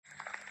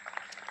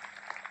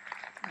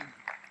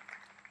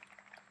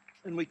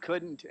and we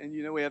couldn't. And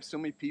we have so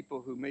many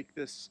people who make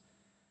this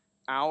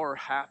hour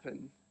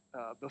happen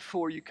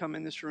before you come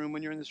in this room,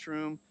 when you're in this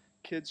room,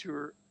 kids who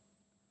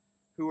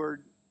are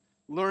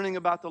learning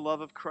about the love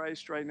of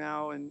Christ right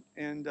now,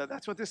 and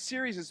that's what this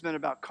series has been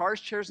about: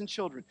 cars, chairs, and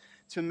children.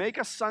 To make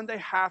a Sunday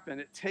happen,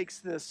 it takes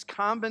this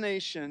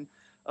combination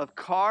of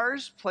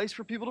cars, place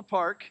for people to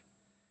park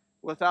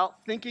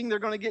without thinking they're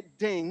going to get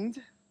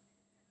dinged,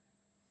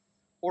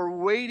 or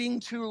waiting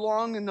too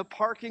long in the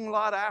parking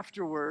lot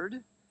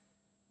afterward.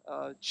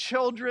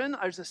 Children,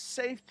 there's a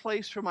safe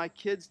place for my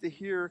kids to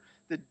hear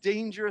the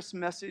dangerous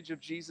message of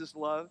Jesus'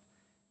 love.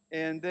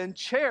 And then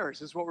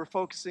chairs is what we're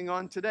focusing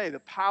on today,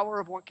 the power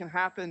of what can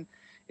happen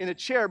in a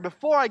chair.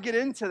 Before I get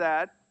into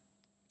that,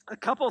 a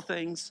couple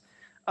things.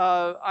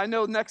 I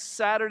know next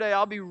Saturday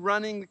I'll be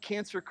running the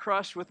Cancer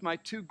Crush with my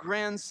 2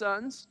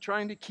 grandsons,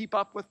 trying to keep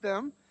up with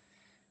them.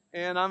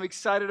 And I'm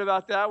excited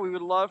about that. We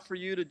would love for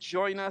you to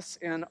join us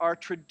in our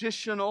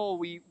traditional,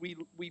 we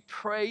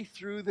pray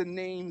through the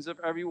names of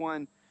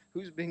everyone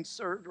who's being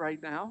served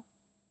right now.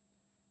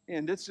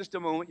 And it's just a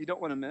moment you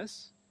don't want to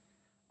miss.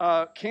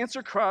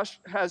 Cancer Crush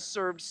has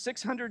served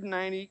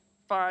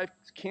 695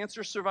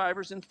 cancer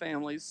survivors and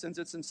families since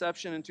its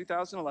inception in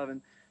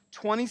 2011,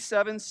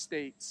 27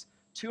 states,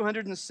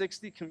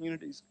 260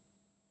 communities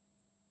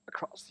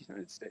across the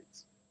United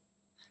States.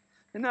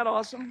 Isn't that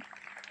awesome?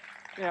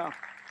 Yeah.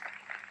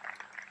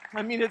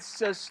 I mean, it's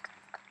just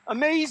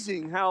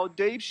amazing how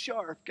Dave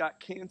Sharf got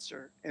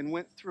cancer and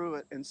went through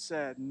it and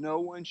said, no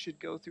one should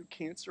go through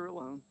cancer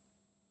alone.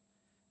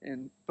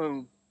 And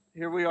boom,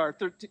 here we are,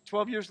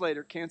 12 years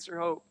later. Cancer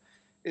Hope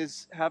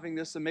is having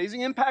this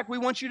amazing impact. We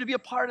want you to be a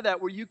part of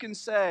that, where you can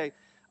say,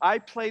 I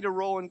played a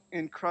role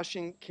in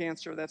crushing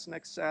cancer. That's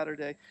next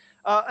Saturday.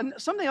 And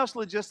something else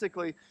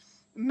logistically.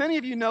 Many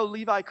of you know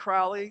Levi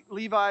Crowley.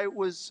 Levi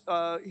was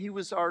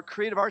our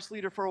creative arts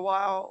leader for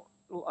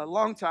a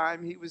long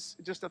time. He was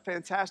just a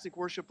fantastic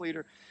worship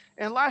leader.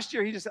 And last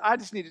year, I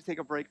just need to take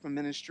a break from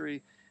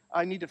ministry.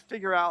 I need to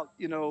figure out,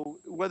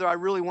 whether I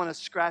really want to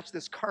scratch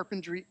this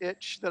carpentry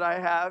itch that I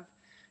have.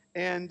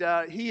 And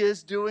he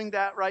is doing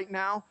that right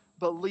now.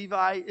 But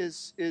Levi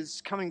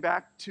is coming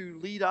back to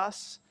lead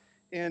us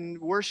in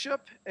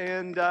worship.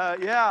 And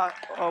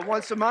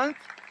once a month.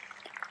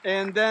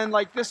 And then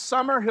like this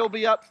summer, he'll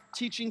be up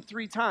teaching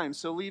 3 times.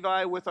 So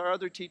Levi with our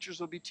other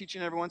teachers will be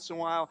teaching every once in a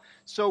while.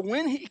 So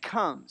when he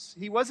comes,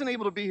 he wasn't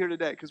able to be here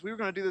today because we were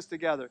going to do this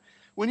together.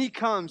 When he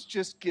comes,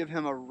 just give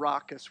him a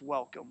raucous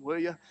welcome, will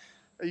you?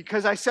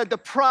 Because I said the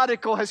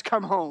prodigal has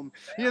come home.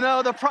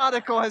 The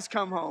prodigal has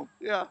come home.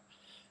 Yeah.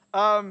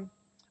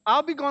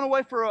 I'll be going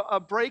away for a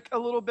break a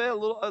little bit, a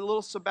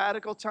little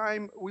sabbatical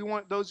time. We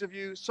want those of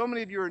you, so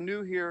many of you are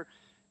new here,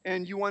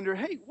 and you wonder,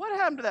 hey, what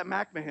happened to that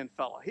McMahan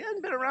fella? He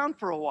hadn't been around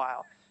for a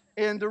while.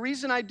 And the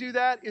reason I do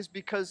that is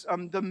because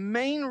the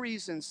main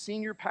reason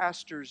senior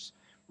pastors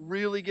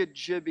really get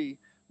jibby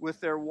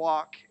with their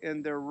walk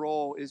and their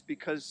role is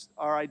because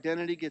our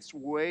identity gets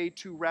way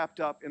too wrapped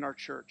up in our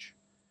church.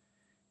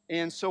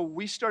 And so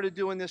we started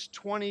doing this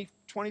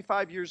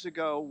 25 years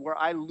ago, where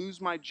I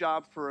lose my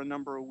job for a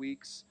number of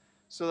weeks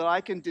so that I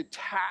can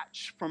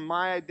detach from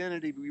my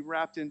identity, be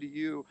wrapped into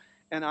you.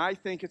 And I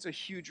think it's a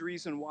huge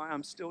reason why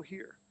I'm still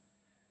here,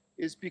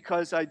 is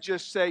because I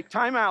just say,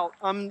 time out,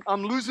 I'm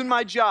losing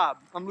my job.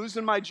 I'm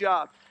losing my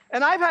job.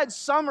 And I've had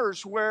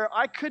summers where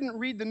I couldn't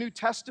read the New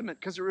Testament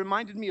because it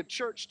reminded me of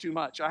church too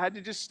much. I had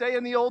to just stay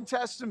in the Old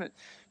Testament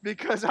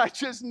because I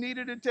just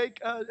needed to take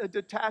a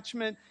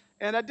detachment.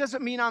 And that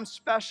doesn't mean I'm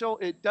special.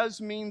 It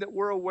does mean that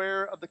we're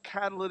aware of the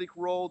catalytic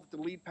role that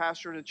the lead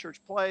pastor in a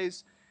church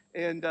plays.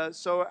 And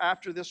so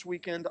after this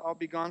weekend, I'll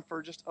be gone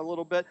for just a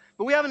little bit.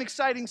 But we have an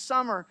exciting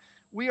summer.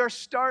 We are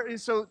starting,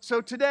 so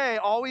today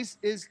always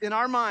is in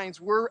our minds,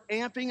 we're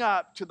amping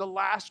up to the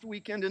last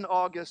weekend in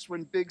August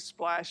when Big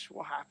Splash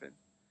will happen.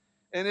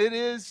 And it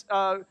is,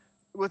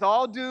 with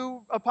all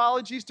due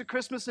apologies to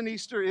Christmas and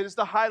Easter, it is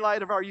the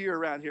highlight of our year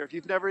around here, if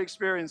you've never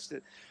experienced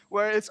it,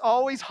 where it's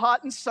always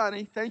hot and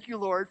sunny. Thank you,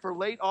 Lord, for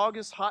late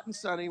August, hot and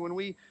sunny, when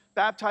we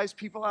baptize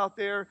people out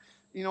there,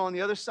 on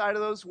the other side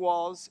of those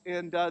walls.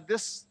 And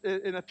this,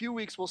 in a few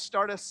weeks, we'll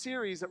start a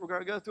series that we're going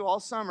to go through all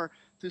summer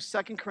through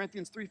 2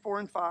 Corinthians 3, 4,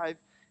 and 5,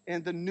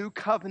 and the New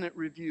Covenant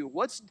review.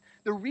 What's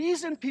the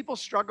reason people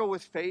struggle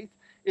with faith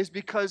is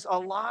because a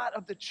lot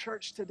of the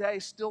church today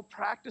still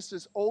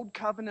practices old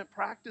covenant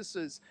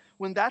practices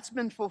when that's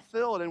been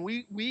fulfilled. And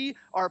we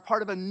are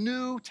part of a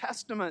new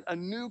testament, a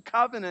new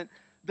covenant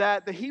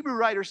that the Hebrew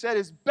writer said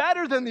is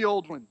better than the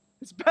old one.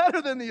 It's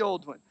better than the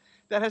old one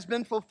that has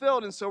been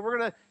fulfilled. And so we're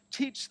going to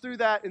teach through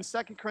that in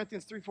 2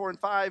 Corinthians 3, 4, and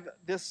 5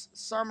 this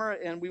summer,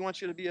 and we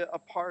want you to be a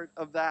part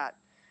of that.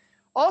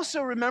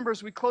 Also, remember,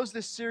 as we close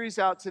this series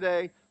out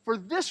today, for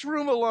this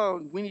room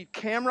alone, we need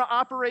camera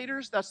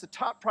operators. That's the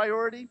top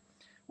priority.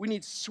 We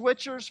need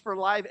switchers for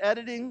live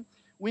editing.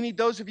 We need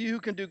those of you who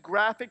can do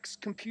graphics,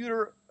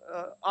 computer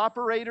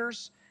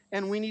operators,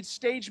 and we need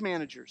stage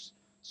managers.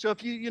 So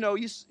if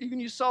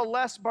you saw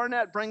Les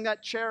Barnett bring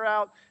that chair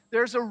out,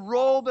 there's a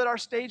role that our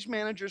stage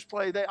managers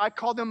play. I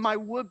call them my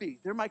whoopee.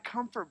 They're my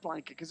comfort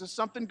blanket, because if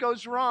something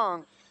goes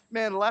wrong,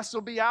 man, Les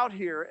will be out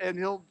here and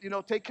he'll,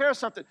 take care of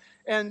something.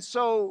 And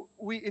so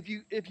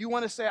if you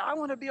want to say, I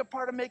want to be a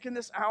part of making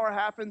this hour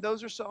happen,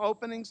 those are some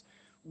openings.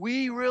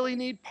 We really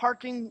need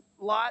parking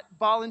lot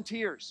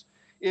volunteers.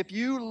 If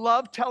you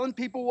love telling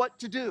people what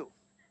to do,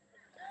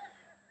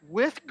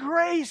 with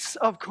grace,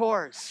 of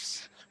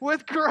course,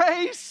 with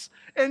grace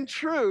and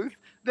truth,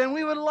 then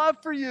we would love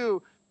for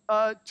you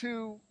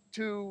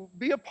to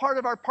be a part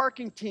of our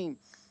parking team.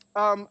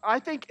 I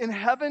think in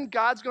heaven,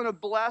 God's going to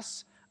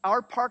bless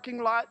our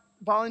parking lot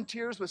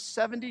volunteers with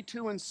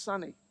 72 and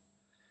sunny.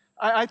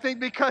 I think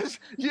because,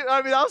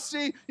 I'll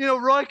see,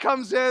 Roy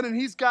comes in and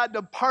he's got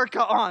the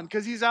parka on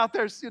because he's out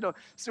there,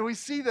 so we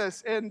see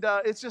this. And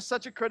it's just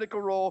such a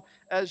critical role,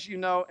 as you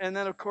know. And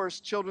then, of course,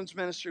 children's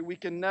ministry. We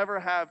can never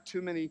have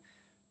too many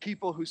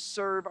people who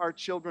serve our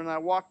children. I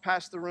walked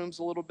past the rooms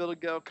a little bit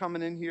ago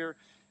coming in here,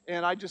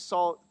 and I just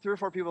saw 3 or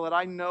 4 people that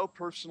I know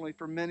personally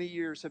for many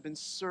years have been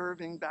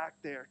serving back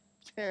there,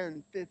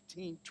 10,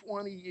 15,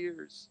 20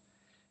 years.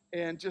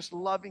 And just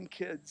loving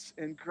kids,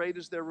 and great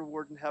is their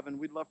reward in heaven.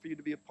 We'd love for you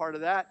to be a part of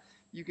that.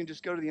 You can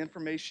just go to the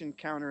information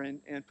counter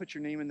and put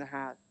your name in the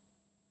hat.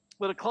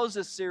 Well, to close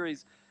this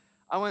series,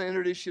 I want to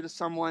introduce you to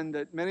someone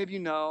that many of you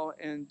know,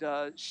 and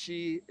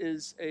she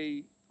is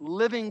a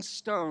living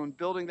stone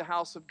building the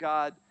house of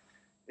God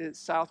at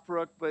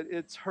Southbrook, but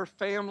it's her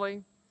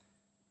family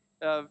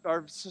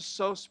are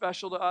so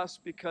special to us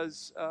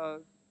because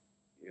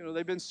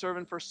they've been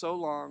serving for so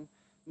long.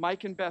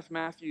 Mike and Beth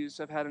Mathews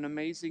have had an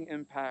amazing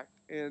impact,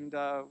 and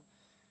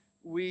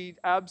we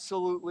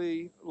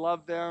absolutely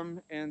love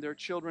them and their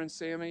children,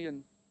 Sammy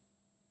and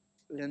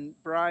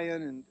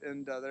Brian,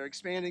 and they're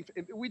expanding.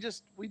 We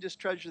just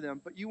treasure them.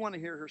 But you want to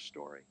hear her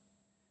story,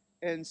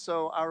 and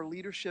so our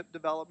leadership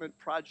development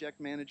project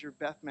manager,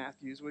 Beth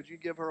Mathews, would you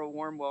give her a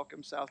warm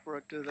welcome,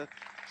 Southbrook, to the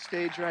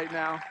stage right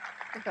now?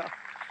 Yeah.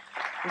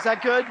 Was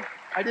that good?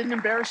 I didn't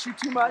embarrass you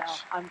too much?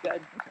 No, I'm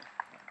good.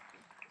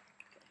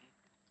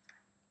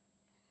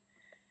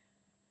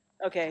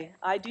 Okay,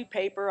 I do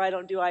paper, I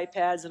don't do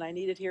iPads, and I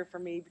need it here for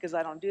me because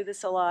I don't do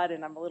this a lot,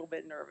 and I'm a little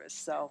bit nervous,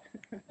 so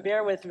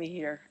bear with me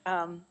here.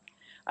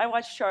 I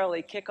watched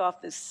Charlie kick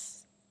off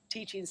this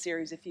teaching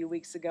series a few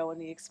weeks ago,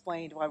 and he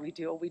explained why we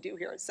do what we do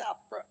here at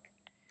Southbrook.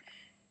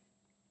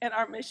 And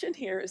our mission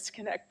here is to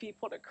connect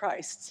people to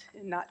Christ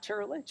and not to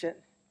religion.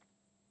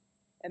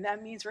 And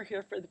that means we're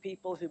here for the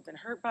people who've been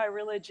hurt by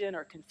religion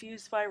or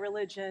confused by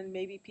religion,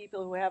 maybe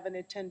people who haven't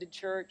attended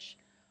church,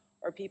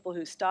 or people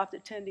who stopped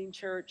attending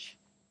church,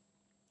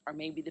 or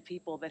maybe the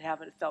people that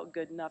haven't felt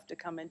good enough to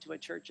come into a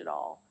church at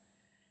all.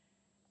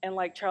 And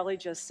like Charlie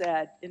just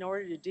said, in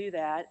order to do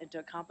that and to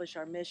accomplish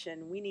our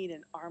mission, we need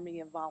an army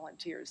of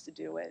volunteers to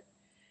do it.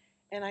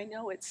 And I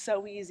know it's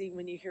so easy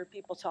when you hear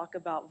people talk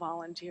about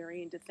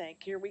volunteering to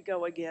think, here we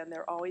go again,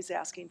 they're always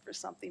asking for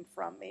something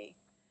from me.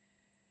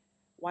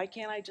 Why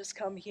can't I just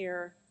come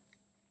here,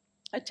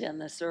 attend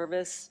the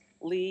service,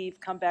 leave,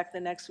 come back the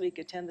next week,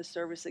 attend the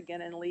service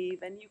again and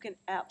leave? And you can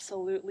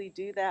absolutely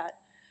do that.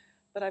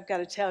 But I've got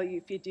to tell you,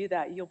 if you do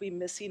that, you'll be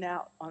missing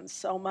out on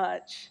so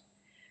much,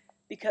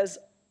 because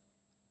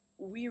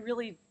we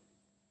really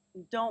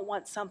don't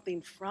want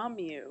something from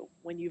you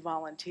when you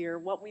volunteer.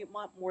 What we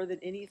want more than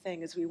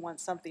anything is we want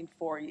something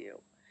for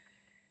you.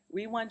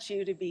 We want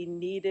you to be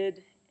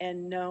needed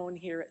and known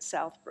here at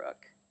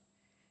Southbrook.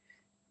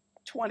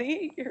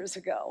 28 years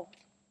ago,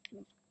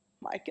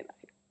 Mike and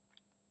I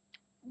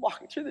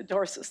walked through the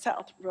doors of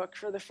Southbrook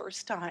for the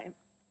first time.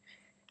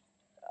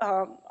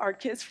 Our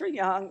kids were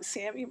young.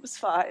 Sammy was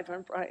 5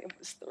 and Brian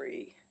was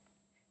 3.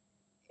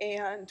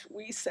 And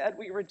we said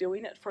we were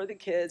doing it for the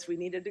kids. We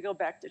needed to go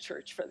back to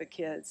church for the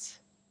kids.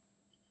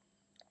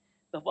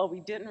 But what we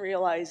didn't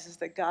realize is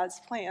that God's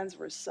plans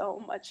were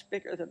so much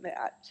bigger than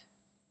that.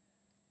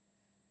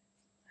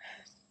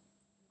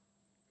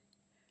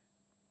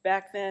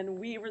 Back then,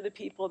 we were the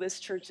people this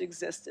church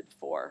existed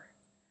for.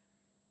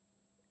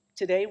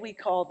 Today, we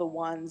call the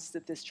ones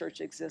that this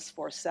church exists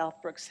for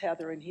Southbrook's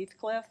Heather and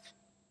Heathcliff.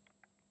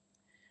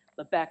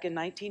 But back in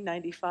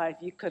 1995,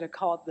 you could have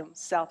called them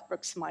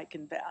Southbrook's Mike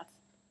and Beth.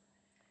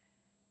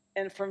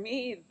 And for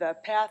me, the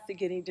path to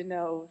getting to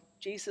know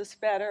Jesus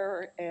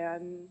better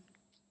and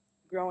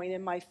growing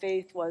in my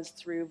faith was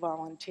through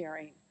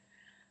volunteering.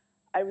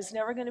 I was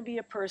never going to be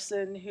a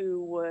person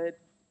who would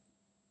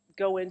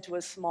go into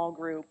a small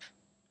group.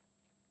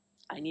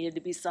 I needed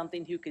to be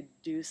something who could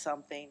do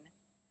something.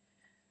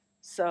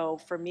 So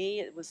for me,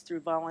 it was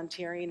through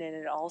volunteering, and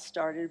it all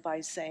started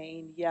by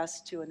saying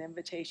yes to an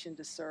invitation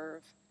to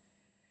serve.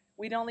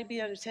 We'd only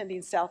been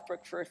attending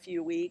Southbrook for a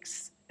few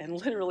weeks, and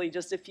literally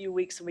just a few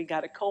weeks, and we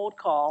got a cold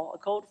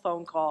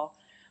phone call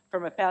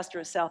from a pastor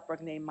at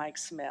Southbrook named Mike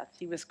Smith.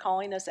 He was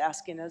calling us,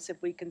 asking us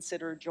if we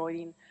considered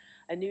joining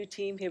a new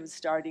team he was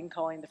starting,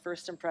 calling the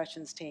First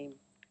Impressions team.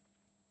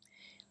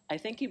 I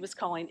think he was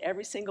calling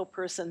every single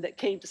person that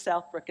came to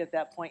Southbrook at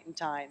that point in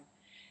time.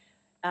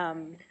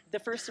 The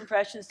First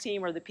Impressions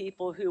team are the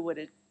people who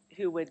would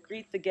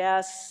greet the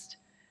guests,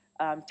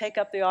 take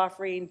up the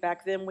offering.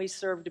 Back then we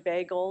served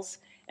bagels,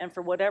 and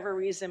for whatever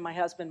reason, my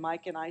husband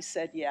Mike and I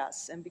said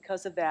yes. And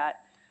because of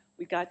that,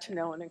 we got to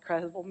know an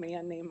incredible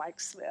man named Mike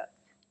Smith.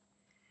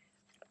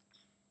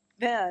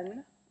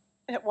 Then,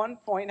 at one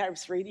point, I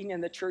was reading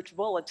in the church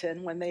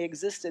bulletin when they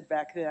existed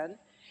back then,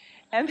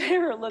 and they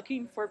were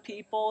looking for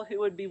people who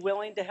would be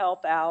willing to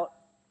help out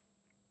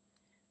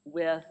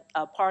with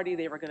a party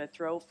they were going to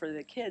throw for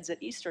the kids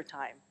at Easter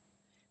time.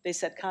 They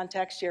said,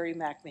 contact Sherry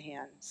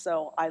McMahan.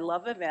 So I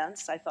love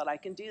events. I thought I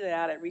can do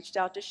that. I reached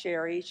out to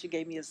Sherry. She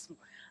gave me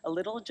a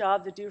little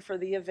job to do for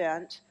the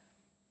event.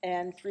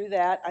 And through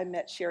that, I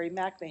met Sherry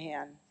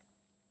McMahan.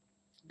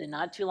 Then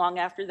not too long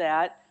after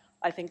that,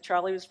 I think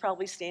Charlie was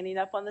probably standing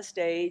up on the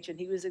stage, and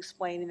he was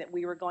explaining that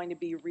we were going to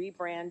be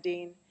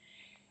rebranding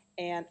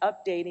and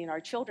updating our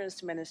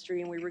children's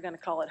ministry, and we were going to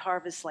call it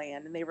Harvest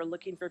Land, and they were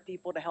looking for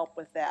people to help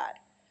with that.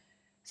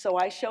 So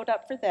I showed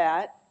up for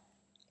that,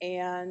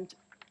 and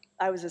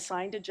I was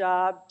assigned a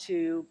job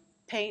to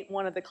paint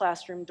one of the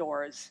classroom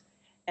doors.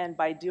 And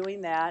by doing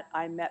that,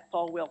 I met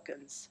Paul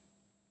Wilkins.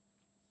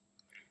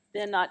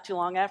 Then not too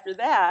long after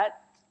that,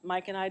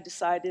 Mike and I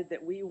decided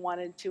that we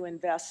wanted to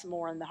invest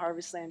more in the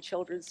Harvest Land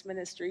Children's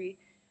Ministry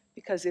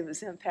because it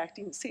was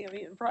impacting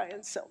Sammy and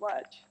Brian so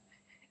much.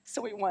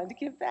 So we wanted to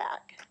give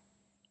back.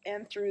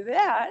 And through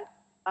that,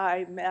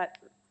 I met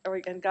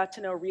and got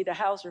to know Rita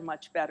Hauser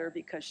much better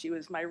because she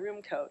was my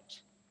room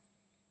coach.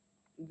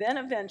 Then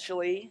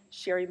eventually,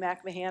 Sherry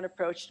McMahan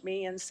approached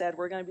me and said,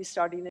 we're going to be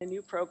starting a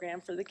new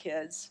program for the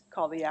kids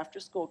called the After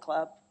School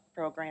Club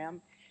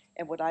program,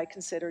 and would I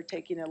consider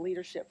taking a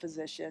leadership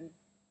position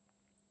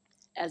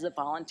as a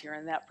volunteer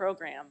in that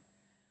program?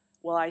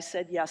 Well, I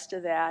said yes to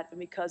that, and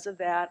because of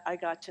that, I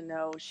got to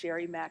know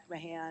Sherry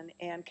McMahan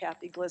and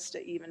Kathy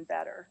Glista even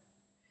better.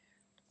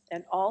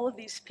 And all of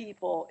these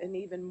people, and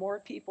even more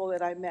people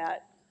that I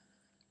met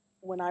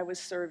when I was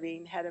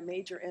serving, had a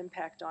major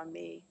impact on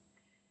me.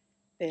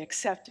 They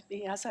accepted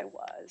me as I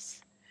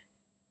was.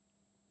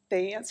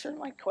 They answered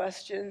my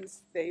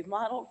questions. They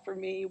modeled for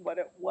me what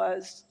it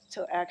was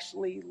to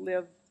actually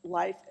live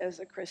life as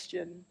a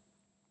Christian,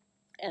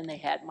 and they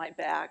had my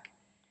back.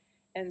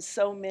 And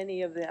so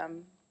many of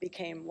them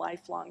became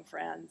lifelong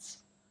friends.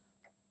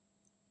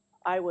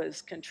 I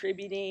was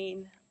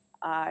contributing,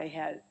 I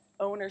had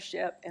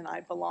ownership, and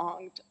I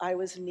belonged. I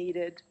was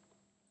needed,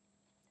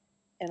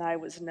 and I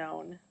was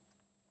known.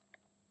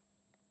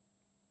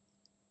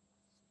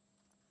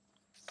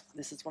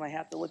 This is when I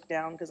have to look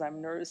down because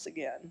I'm nervous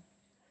again.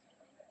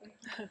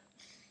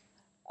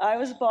 I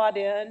was bought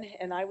in,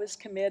 and I was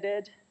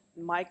committed.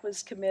 Mike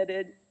was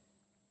committed.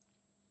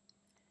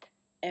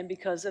 And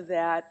because of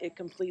that, it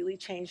completely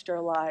changed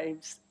our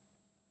lives.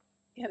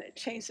 And it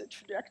changed the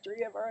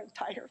trajectory of our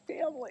entire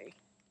family.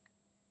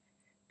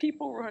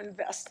 People were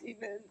investing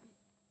in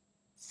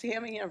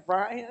Sammy and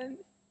Brian.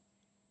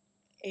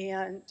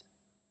 And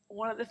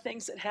one of the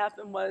things that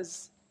happened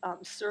was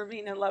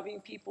serving and loving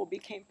people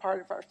became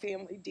part of our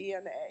family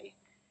DNA.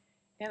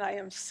 And I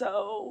am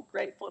so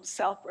grateful to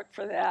Southbrook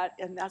for that,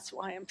 and that's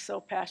why I'm so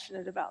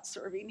passionate about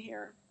serving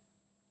here.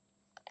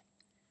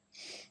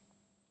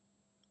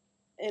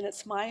 And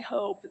it's my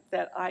hope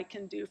that I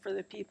can do for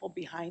the people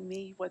behind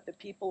me what the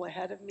people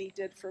ahead of me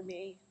did for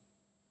me.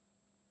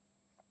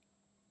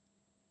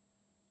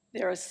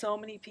 There are so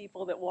many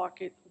people that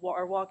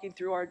are walking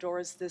through our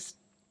doors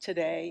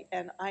today,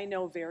 and I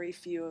know very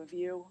few of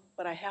you,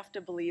 but I have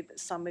to believe that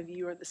some of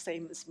you are the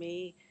same as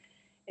me,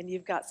 and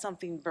you've got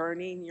something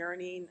burning,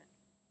 yearning,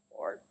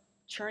 or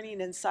churning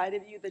inside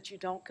of you that you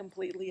don't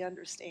completely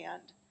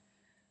understand.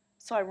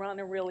 So I want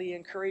to really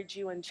encourage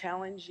you and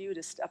challenge you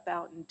to step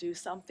out and do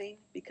something,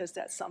 because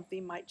that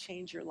something might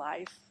change your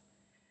life.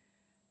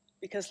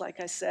 Because like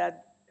I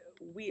said,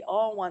 we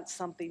all want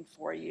something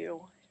for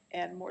you,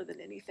 and more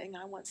than anything,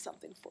 I want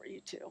something for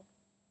you too.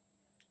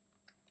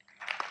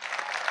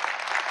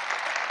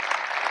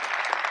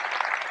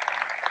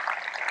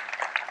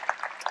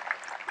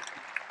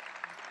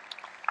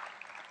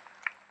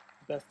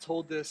 Beth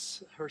told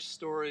her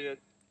story at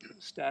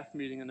staff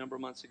meeting a number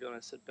of months ago, and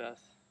I said,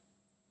 Beth,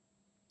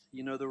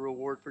 you know the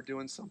reward for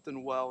doing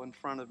something well in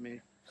front of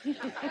me.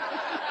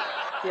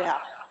 Yeah.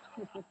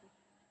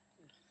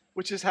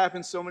 Which has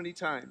happened so many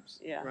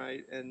times, Yeah.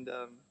 right? And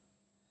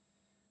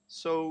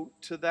so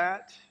to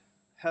that,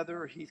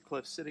 Heather or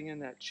Heathcliff sitting in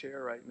that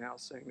chair right now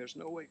saying, there's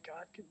no way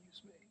God can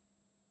use me.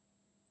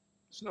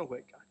 There's no way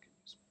God can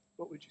use me.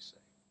 What would you say?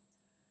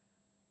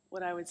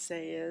 What I would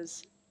say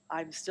is,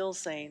 I'm still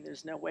saying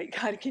there's no way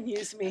God can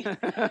use me,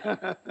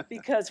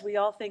 because we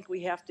all think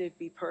we have to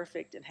be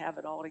perfect and have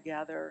it all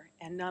together,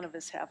 and none of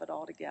us have it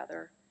all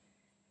together.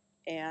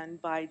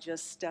 And by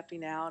just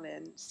stepping out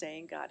and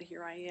saying, God,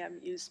 here I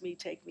am, use me,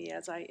 take me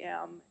as I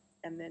am,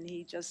 and then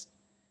he just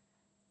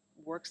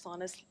works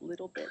on us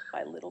little bit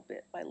by little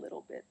bit by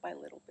little bit by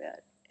little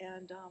bit,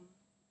 and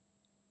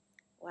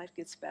life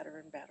gets better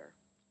and better.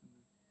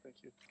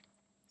 Thank you.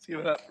 Let's give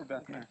it up for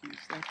Beth Mathews.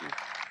 Thank you.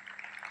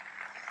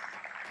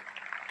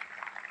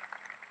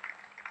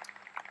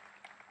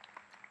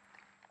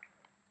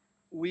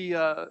 We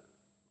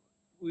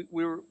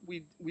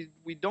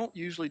don't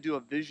usually do a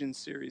vision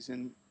series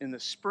in the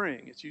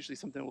spring. It's usually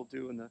something we'll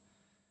do in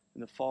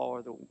the fall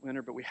or the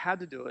winter, but we had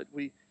to do it.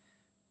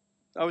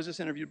 I was just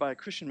interviewed by a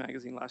Christian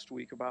magazine last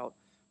week about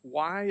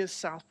why is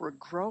Southbrook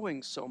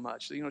growing so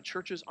much? You know,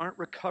 churches aren't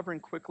recovering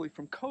quickly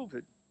from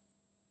COVID.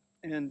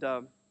 And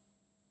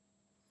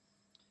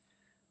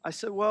I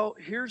said, well,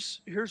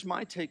 here's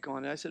my take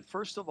on it. I said,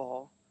 first of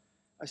all,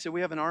 I said,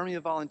 we have an army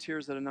of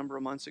volunteers that a number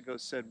of months ago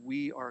said,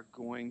 we are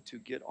going to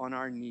get on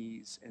our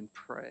knees and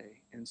pray.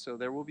 And so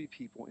there will be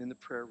people in the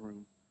prayer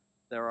room.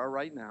 There are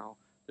right now.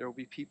 There will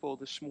be people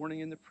this morning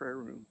in the prayer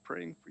room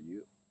praying for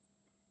you.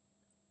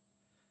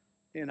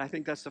 And I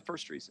think that's the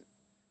first reason.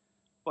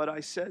 But I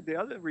said the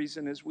other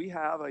reason is we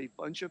have a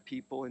bunch of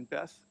people, and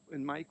Beth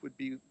and Mike would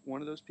be one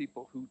of those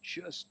people who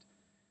just,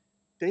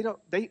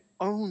 they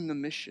own the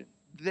mission.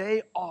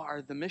 They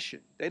are the mission.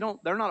 They're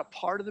not a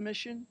part of the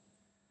mission.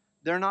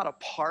 They're not a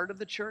part of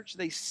the church.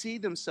 They see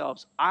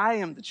themselves, I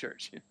am the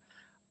church.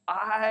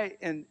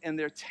 And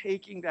they're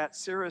taking that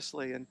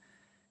seriously.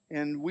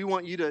 And we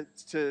want you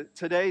to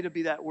today to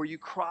be that where you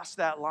cross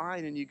that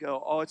line and you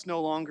go, oh, it's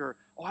no longer,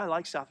 oh, I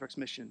like Southbrook's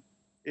mission.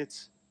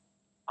 It's,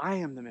 I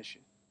am the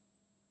mission.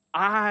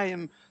 I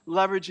am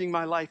leveraging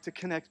my life to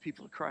connect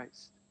people to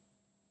Christ.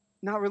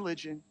 Not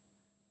religion.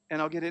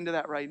 And I'll get into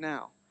that right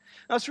now.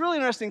 Now, it's a really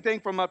interesting thing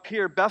from up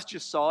here. Beth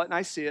just saw it, and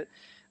I see it.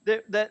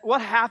 That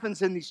what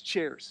happens in these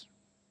chairs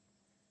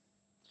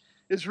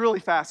is really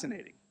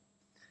fascinating.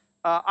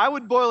 I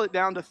would boil it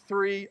down to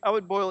three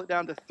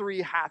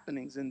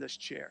happenings in this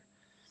chair.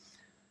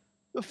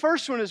 The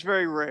first one is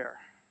very rare.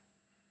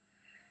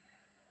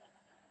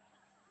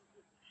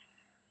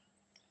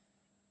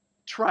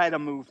 Try to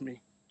move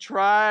me.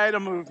 Try to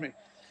move me.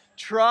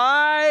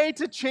 Try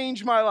to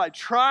change my life.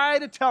 Try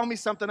to tell me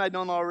something I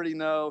don't already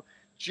know.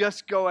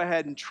 Just go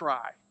ahead and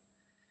try.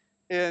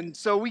 And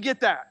so we get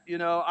that, you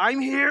know,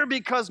 I'm here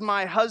because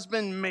my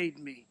husband made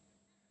me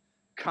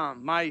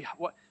come. I'm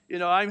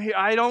here.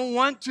 I don't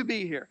want to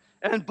be here.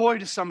 And boy,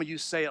 do some of you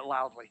say it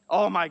loudly.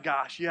 Oh my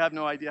gosh, you have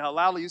no idea how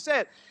loudly you say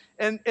it.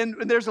 And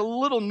there's a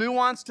little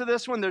nuance to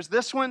this one. There's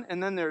this one,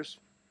 and then there's,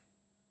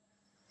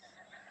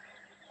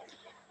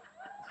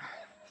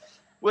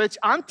 which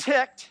I'm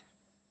ticked.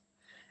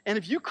 And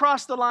if you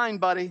cross the line,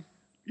 buddy,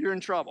 you're in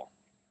trouble.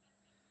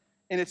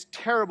 And it's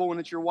terrible when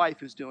it's your wife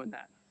who's doing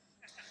that.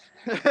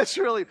 That's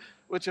really,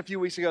 which a few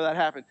weeks ago that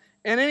happened.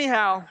 And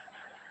anyhow,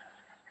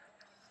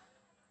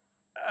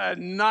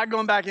 not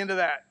going back into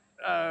that.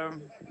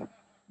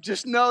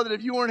 Just know that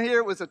if you weren't here,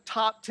 it was a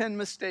top 10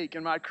 mistake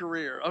in my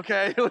career,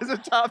 okay? It was a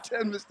top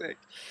 10 mistake.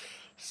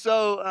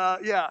 So,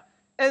 yeah.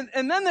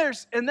 And then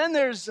there's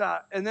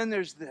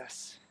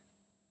this.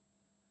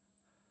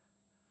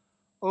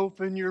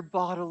 Open your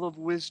bottle of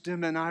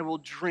wisdom and I will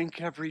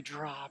drink every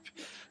drop.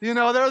 You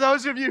know, there are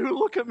those of you who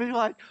look at me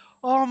like,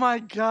 oh my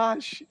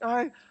gosh,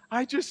 I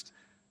could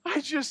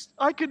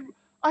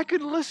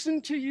listen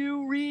to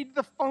you read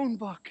the phone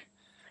book.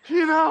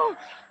 You know,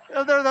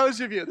 there are those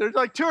of you. There's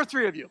like 2 or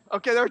 3 of you.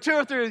 Okay, there are 2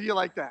 or 3 of you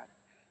like that.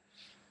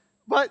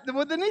 But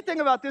the neat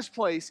thing about this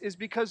place is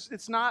because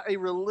it's not a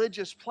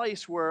religious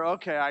place where,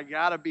 okay, I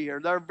gotta be here.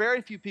 There are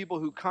very few people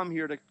who come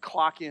here to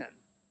clock in.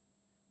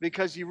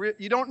 Because you're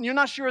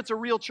not sure it's a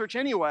real church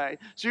anyway,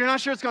 so you're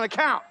not sure it's going to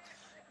count.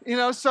 You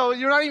know, so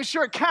you're not even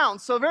sure it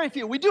counts. So very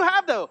few. We do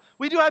have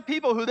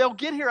people who they'll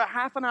get here a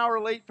half an hour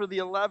late for the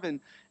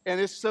 11, and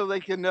it's so they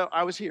can know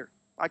I was here.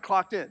 I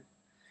clocked in.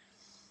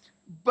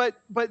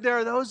 But there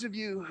are those of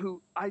you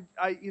who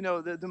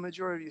the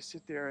majority of you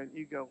sit there and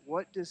you go,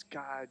 what does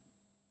God?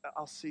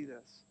 I'll see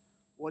this.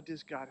 What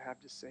does God have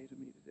to say to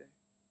me today?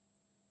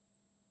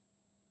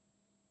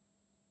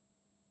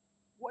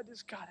 What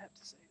does God have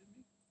to say to me?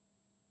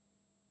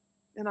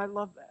 And I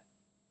love that.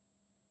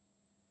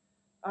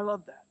 I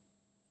love that.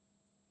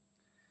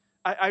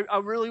 I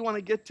really want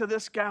to get to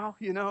this gal,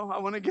 you know. I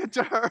want to get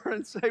to her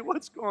and say,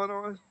 what's going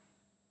on?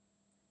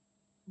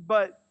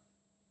 But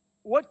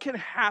what can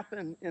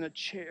happen in a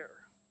chair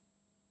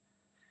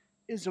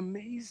is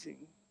amazing.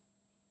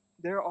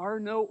 There are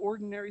no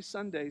ordinary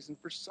Sundays. And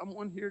for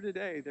someone here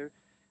today,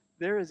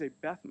 there is a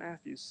Beth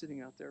Mathews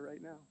sitting out there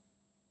right now.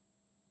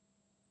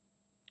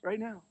 Right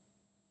now.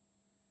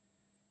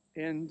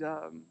 And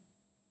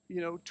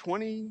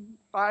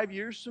 25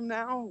 years from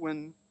now,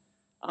 when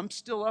I'm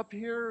still up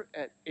here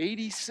at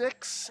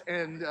 86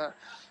 and,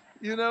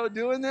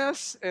 doing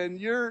this, and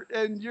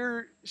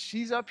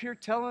she's up here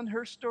telling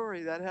her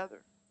story, that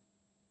Heather.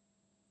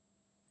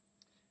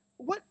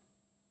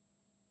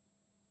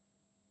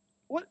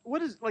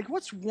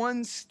 What's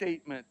one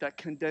statement that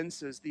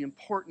condenses the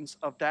importance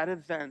of that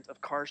event of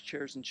Cars,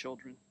 Chairs, and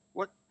Children?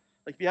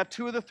 If you have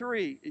 2 of the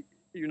 3,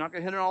 you're not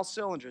going to hit on all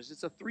cylinders.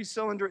 It's a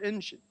 3-cylinder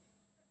engine.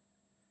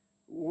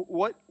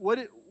 What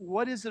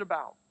is it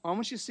about? I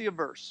want you to see a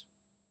verse.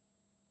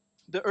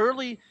 The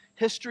early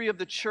history of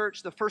the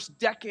church, the first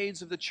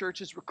decades of the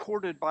church, is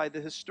recorded by the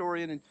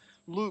historian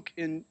Luke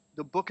in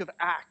the book of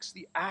Acts,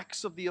 the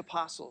Acts of the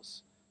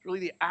Apostles. It's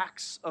really the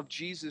Acts of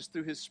Jesus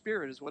through his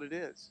Spirit is what it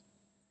is.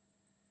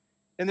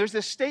 And there's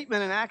this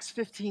statement in Acts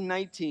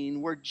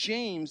 15:19 where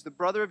James, the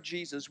brother of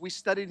Jesus, we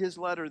studied his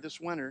letter this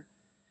winter,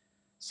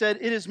 said,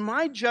 "It is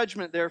my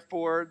judgment,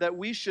 therefore, that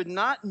we should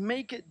not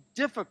make it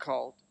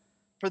difficult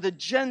for the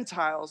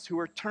Gentiles who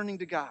are turning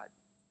to God.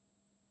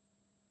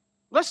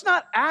 Let's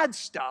not add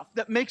stuff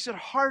that makes it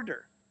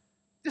harder.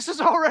 This is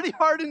already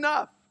hard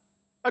enough.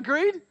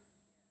 Agreed?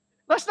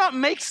 Let's not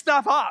make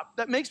stuff up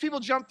that makes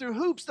people jump through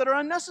hoops that are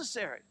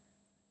unnecessary.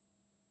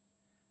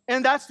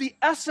 And that's the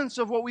essence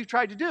of what we've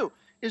tried to do,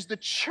 is the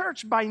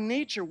church by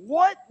nature.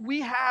 What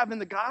we have in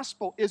the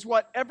gospel is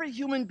what every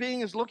human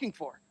being is looking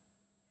for.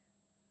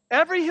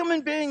 Every human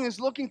being is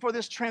looking for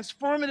this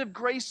transformative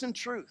grace and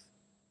truth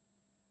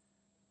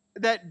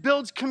that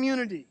builds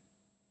community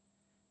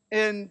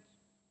and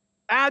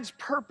adds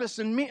purpose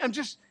and meaning.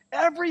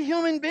 Every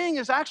human being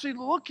is actually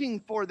looking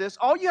for this.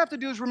 All you have to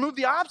do is remove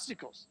the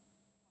obstacles.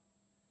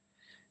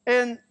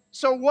 And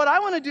so what I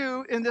want to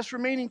do in this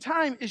remaining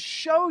time is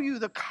show you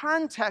the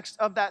context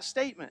of that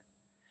statement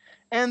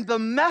and the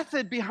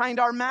method behind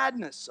our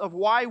madness of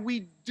why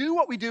we do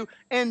what we do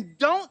and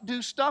don't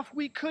do stuff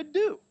we could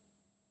do.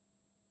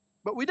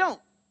 But we don't.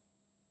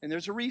 And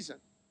there's a reason.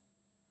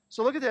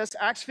 So look at this,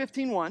 Acts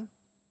 15:1.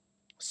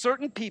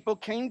 Certain people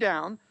came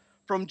down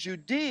from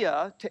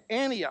Judea to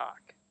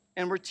Antioch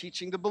and were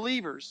teaching the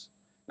believers.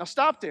 Now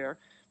stop there,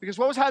 because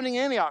what was happening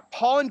in Antioch?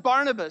 Paul and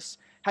Barnabas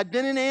had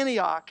been in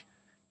Antioch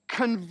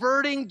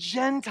converting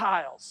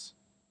Gentiles,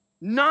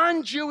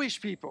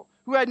 non-Jewish people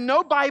who had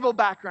no Bible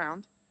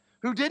background,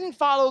 who didn't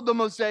follow the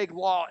Mosaic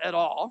law at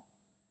all,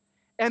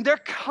 and they're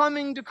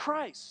coming to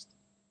Christ.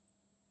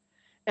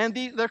 And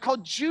they're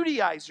called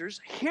Judaizers.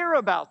 Hear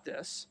about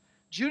this.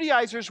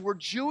 Judaizers were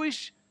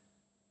Jewish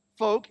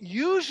folk,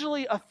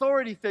 usually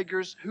authority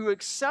figures, who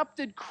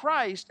accepted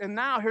Christ, and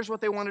now here's what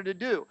they wanted to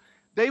do.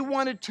 They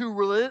wanted to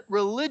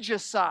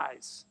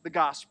religiousize the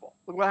gospel.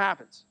 Look what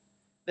happens.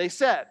 They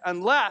said,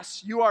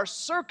 unless you are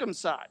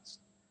circumcised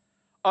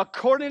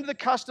according to the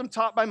custom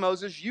taught by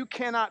Moses, you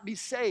cannot be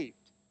saved.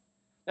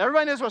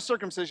 Everybody knows what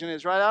circumcision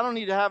is, right? I don't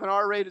need to have an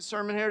R-rated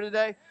sermon here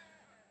today.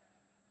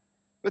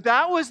 But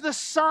that was the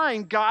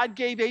sign God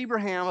gave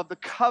Abraham of the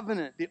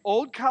covenant, the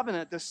old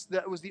covenant.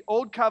 That was the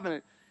old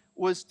covenant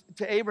was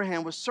to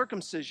Abraham was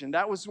circumcision.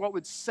 That was what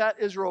would set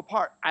Israel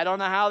apart. I don't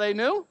know how they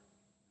knew,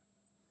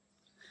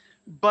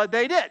 but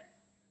they did.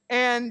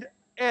 And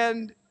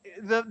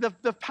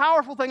the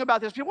powerful thing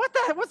about this,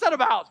 what's that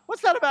about?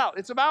 What's that about?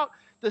 It's about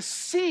the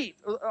seed,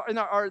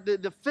 or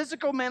the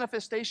physical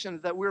manifestation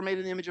that we're made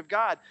in the image of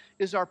God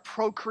is our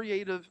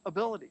procreative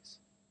abilities.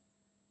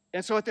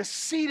 And so at the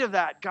seed of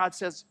that, God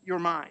says, you're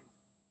mine.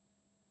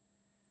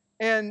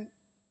 And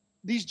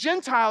these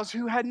Gentiles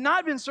who had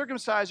not been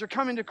circumcised are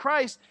coming to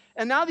Christ,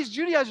 and now these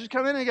Judaizers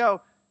come in and go,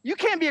 you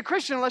can't be a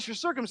Christian unless you're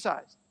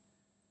circumcised.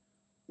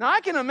 Now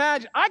I can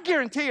imagine, I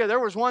guarantee you there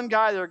was one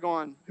guy there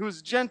going, who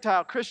was a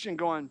Gentile Christian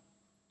going,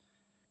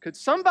 could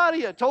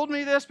somebody have told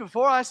me this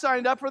before I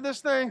signed up for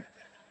this thing?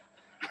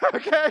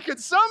 Okay, could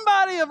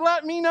somebody have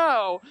let me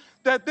know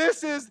that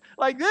this is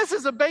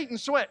a bait and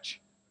switch?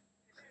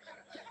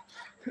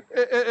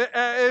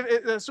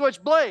 A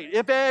switchblade.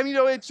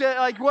 It's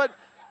like what?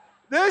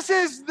 This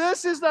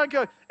is not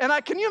good.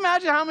 And can you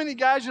imagine how many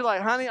guys are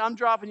like, honey, I'm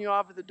dropping you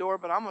off at the door,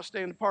 but I'm going to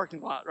stay in the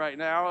parking lot right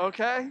now,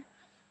 okay?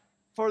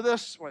 For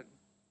this one.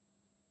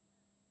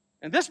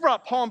 And this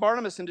brought Paul and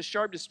Barnabas into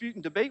sharp dispute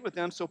and debate with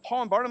them, so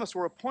Paul and Barnabas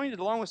were appointed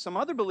along with some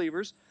other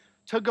believers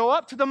to go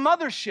up to the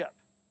mothership,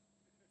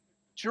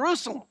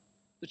 Jerusalem,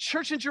 the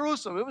church in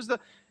Jerusalem.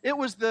 It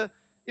was the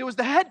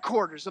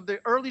headquarters of the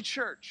early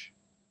church,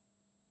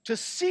 to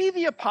see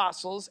the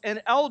apostles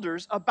and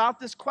elders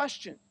about this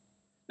question.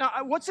 Now,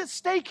 what's at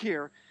stake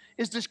here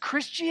is, does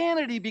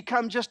Christianity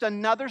become just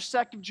another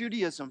sect of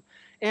Judaism?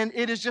 And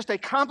it is just a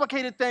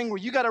complicated thing where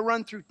you got to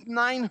run through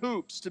 9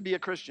 hoops to be a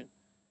Christian.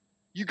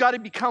 You got to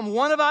become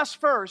one of us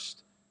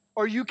first,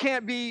 or you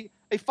can't be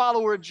a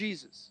follower of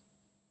Jesus.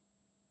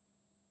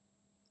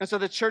 And so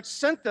the church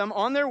sent them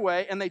on their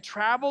way, and they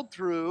traveled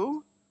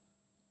through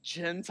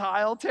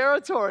Gentile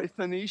territory,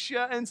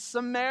 Phoenicia and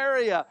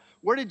Samaria.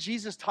 Where did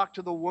Jesus talk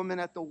to the woman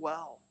at the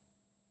well?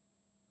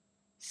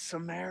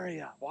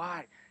 Samaria.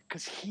 Why?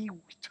 Because he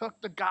took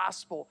the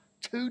gospel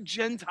to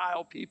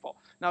Gentile people.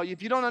 Now,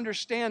 if you don't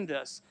understand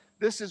this,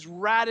 this is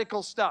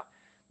radical stuff.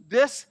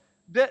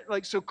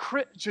 So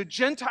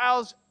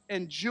Gentiles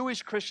and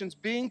Jewish Christians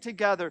being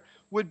together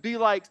would be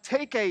like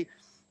take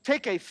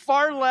a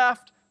far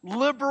left,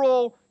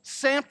 liberal,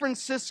 San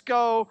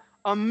Francisco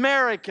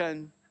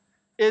American.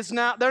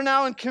 They're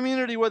now in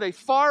community with a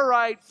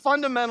far-right,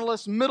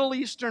 fundamentalist, Middle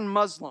Eastern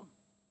Muslim.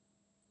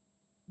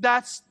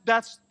 That's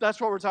what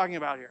we're talking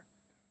about here.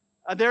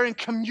 They're in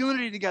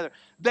community together.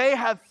 They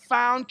have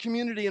found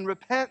community in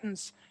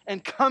repentance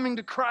and coming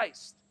to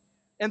Christ.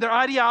 And their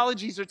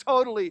ideologies are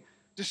totally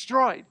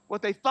destroyed,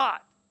 what they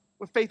thought,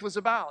 what faith was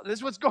about. This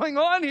is what's going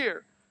on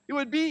here. It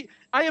would be,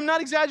 I am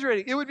not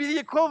exaggerating, it would be the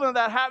equivalent of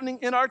that happening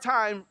in our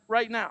time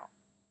right now.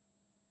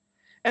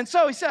 And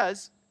so he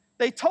says,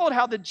 they told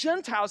how the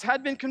Gentiles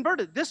had been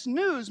converted. This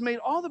news made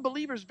all the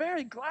believers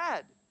very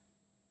glad.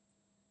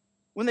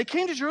 When they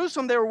came to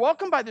Jerusalem, they were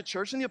welcomed by the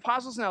church and the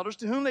apostles and elders,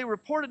 to whom they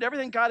reported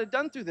everything God had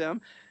done through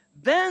them.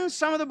 Then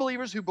some of the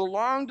believers who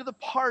belonged to the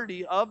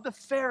party of the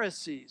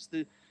Pharisees,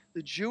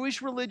 the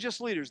Jewish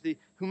religious leaders,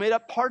 who made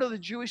up part of the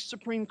Jewish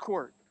Supreme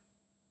Court,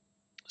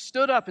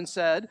 stood up and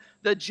said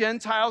that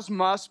Gentiles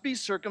must be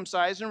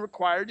circumcised and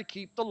required to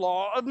keep the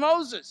law of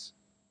Moses.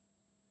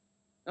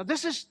 Now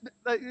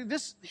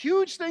this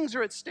huge things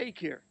are at stake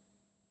here.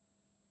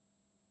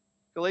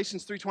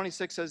 Galatians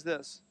 3:26 says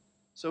this,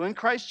 so in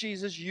Christ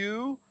Jesus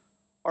you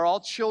are all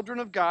children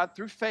of God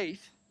through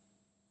faith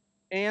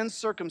and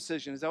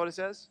circumcision. Is that what it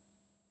says?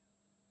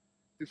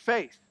 Through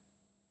faith.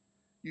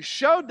 You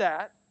showed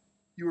that,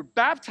 you were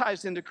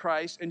baptized into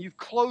Christ, and you've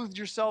clothed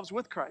yourselves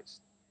with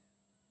Christ.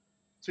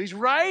 So he's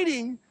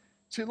writing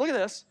to, look at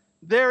this,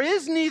 there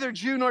is neither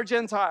Jew nor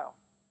Gentile,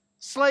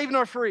 slave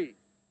nor free,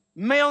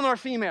 male nor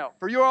female,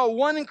 for you are all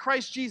one in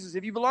Christ Jesus.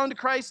 If you belong to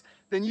Christ,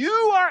 then you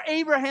are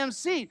Abraham's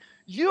seed.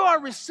 You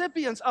are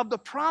recipients of the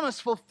promise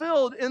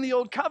fulfilled in the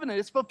old covenant.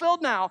 It's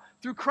fulfilled now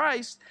through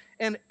Christ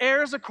and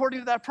heirs according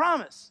to that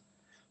promise.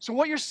 So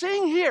what you're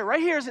seeing here, right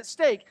here is at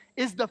stake,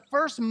 is the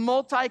first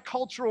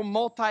multicultural,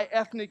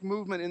 multi-ethnic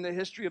movement in the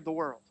history of the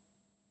world.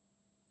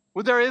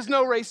 Where there is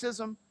no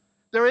racism,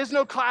 there is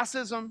no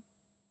classism,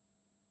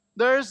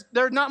 there's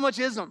not much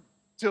ism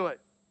to it.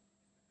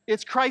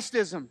 It's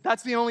Christism.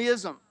 That's the only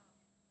ism.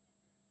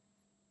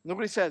 Look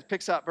what he says,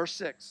 picks up, verse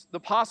 6. The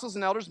apostles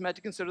and elders met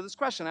to consider this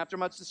question. After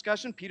much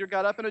discussion, Peter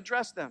got up and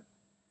addressed them.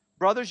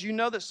 Brothers, you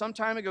know that some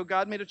time ago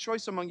God made a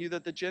choice among you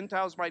that the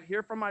Gentiles might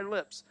hear from my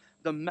lips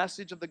the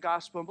message of the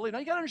gospel and believe. Now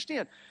you got to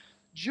understand,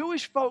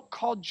 Jewish folk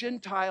called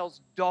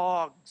Gentiles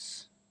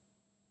dogs,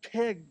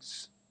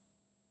 pigs,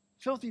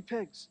 filthy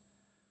pigs,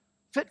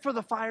 fit for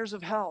the fires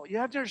of hell. You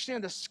have to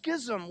understand the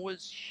schism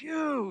was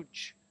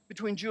huge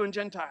between Jew and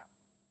Gentile.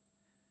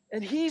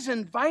 And he's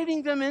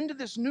inviting them into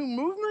this new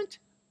movement.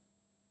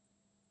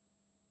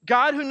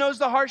 God, who knows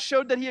the heart,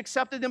 showed that he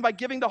accepted them by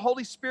giving the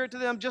Holy Spirit to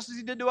them, just as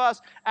he did to us.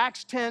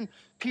 Acts 10,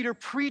 Peter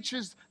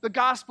preaches the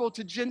gospel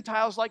to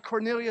Gentiles like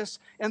Cornelius,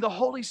 and the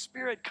Holy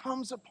Spirit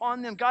comes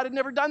upon them. God had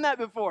never done that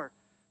before.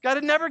 God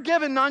had never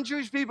given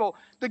non-Jewish people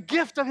the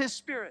gift of his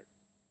Spirit.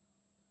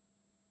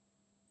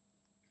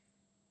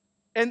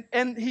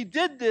 And he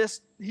did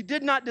this, he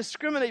did not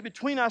discriminate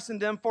between us and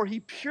them, for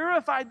he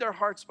purified their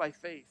hearts by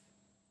faith,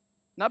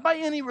 not by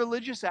any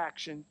religious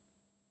action.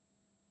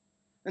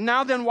 And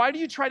now then, why do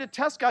you try to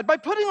test God? By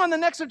putting on the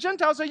necks of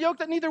Gentiles a yoke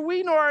that neither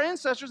we nor our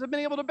ancestors have been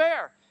able to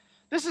bear.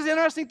 This is an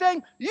interesting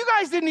thing. You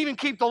guys didn't even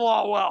keep the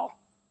law well.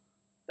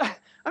 I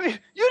mean,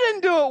 you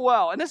didn't do it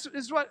well. And this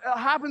is what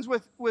happens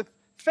with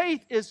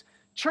faith is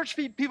church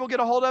people get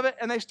a hold of it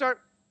and they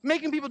start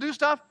making people do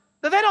stuff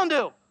that they don't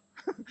do.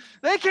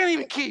 They can't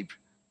even keep.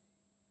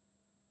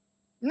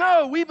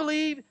 No, we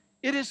believe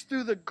it is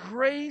through the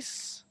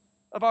grace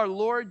of our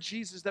Lord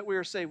Jesus that we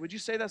are saved. Would you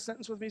say that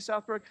sentence with me,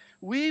 Southbrook?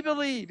 We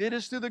believe it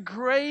is through the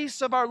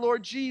grace of our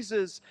Lord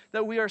Jesus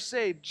that we are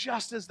saved,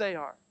 just as they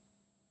are.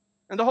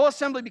 And the whole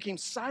assembly became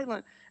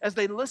silent as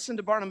they listened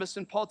to Barnabas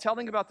and Paul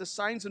telling about the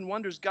signs and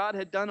wonders God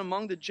had done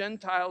among the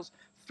Gentiles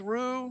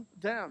through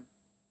them.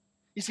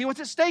 You see, what's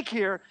at stake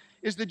here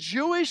is the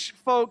Jewish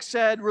folks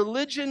said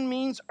religion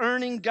means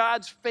earning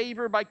God's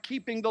favor by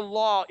keeping the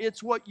law.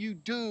 It's what you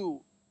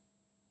do.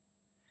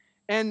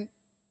 And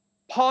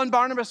Paul and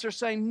Barnabas are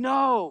saying,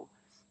 no,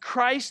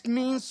 Christ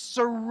means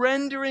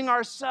surrendering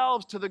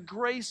ourselves to the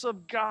grace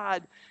of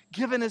God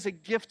given as a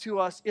gift to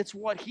us. It's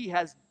what he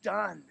has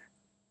done.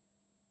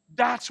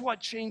 That's what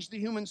changed the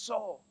human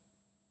soul.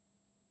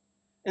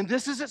 And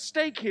this is at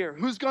stake here.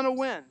 Who's going to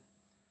win?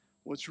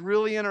 What's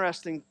really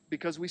interesting,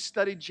 because we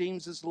studied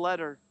James's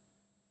letter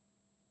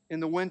in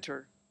the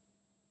winter.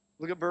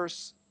 Look at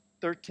verse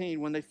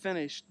 13. When they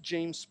finished,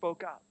 James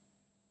spoke up.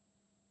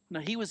 Now,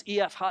 he was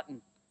E.F.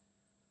 Hutton.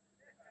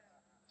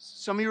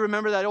 Some of you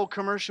remember that old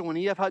commercial when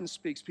E.F. Hutton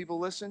speaks, people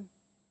listen?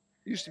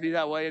 It used to be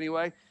that way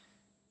anyway.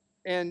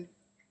 And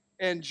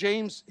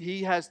James,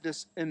 he has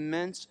this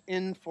immense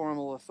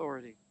informal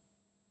authority.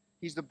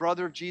 He's the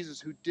brother of Jesus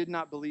who did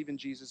not believe in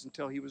Jesus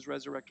until he was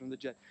resurrected from the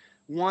dead.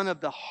 One of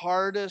the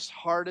hardest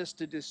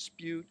to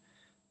dispute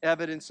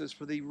evidences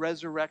for the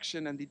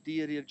resurrection and the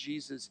deity of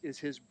Jesus is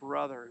his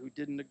brother who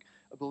didn't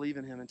believe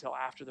in him until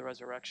after the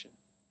resurrection.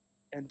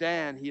 And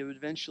then he would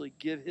eventually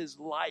give his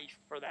life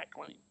for that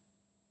claim.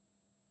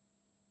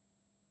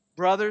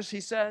 Brothers, he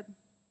said,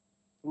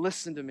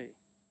 listen to me.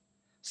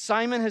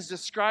 Simon has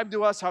described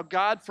to us how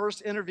God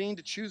first intervened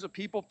to choose a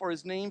people for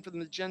his name from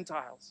the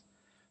Gentiles.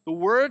 The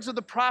words of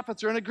the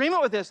prophets are in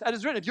agreement with this. That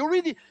is written. If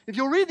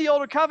you'll read the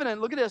Older Covenant,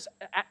 look at this.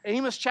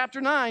 Amos chapter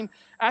 9.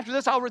 After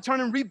this, I'll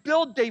return and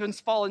rebuild David's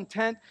fallen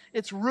tent.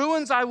 Its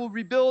ruins I will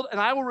rebuild,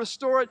 and I will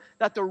restore it,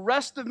 that the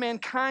rest of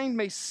mankind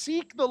may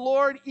seek the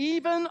Lord,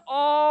 even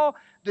all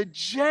the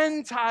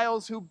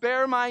Gentiles who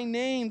bear my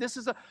name. This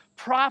is a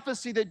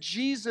prophecy that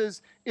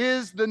Jesus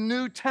is the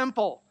new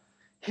temple.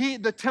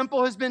 The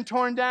temple has been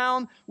torn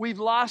down. We've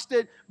lost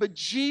it. But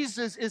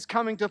Jesus is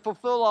coming to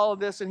fulfill all of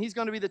this, and he's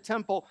going to be the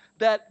temple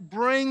that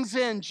brings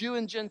in Jew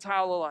and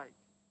Gentile alike.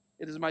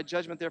 It is my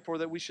judgment, therefore,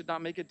 that we should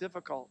not make it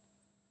difficult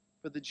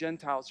for the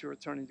Gentiles who are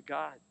turning to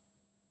God.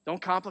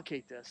 Don't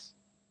complicate this.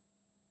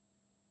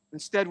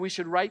 Instead, we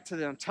should write to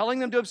them, telling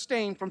them to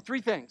abstain from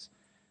three things.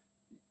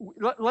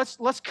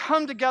 let's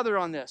come together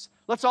on this.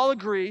 Let's all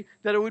agree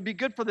that it would be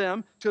good for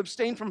them to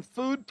abstain from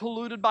food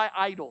polluted by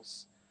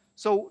idols.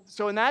 So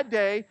in that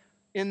day,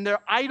 in their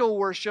idol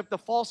worship, the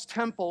false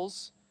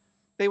temples,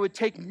 they would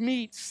take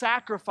meat,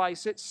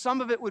 sacrifice it.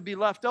 Some of it would be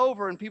left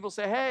over, and people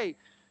say, hey,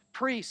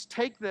 priests,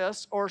 take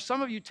this, or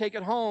some of you take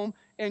it home,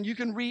 and you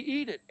can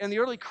re-eat it. And the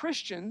early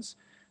Christians,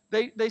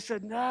 they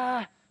said,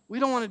 nah, we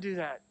don't want to do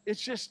that.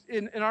 It's just,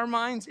 in our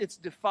minds, it's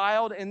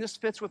defiled, and this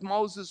fits with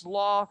Moses'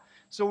 law,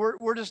 so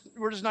we're just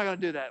not going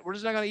to do that. We're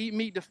just not going to eat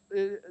meat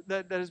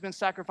that has been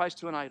sacrificed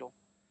to an idol.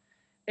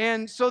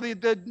 And so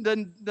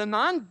the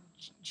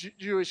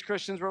non-Jewish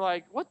Christians were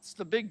like, what's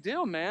the big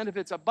deal, man? If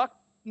it's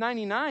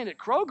 $1.99 at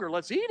Kroger,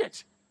 let's eat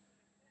it.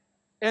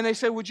 And they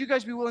said, would you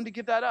guys be willing to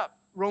give that up?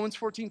 Romans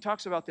 14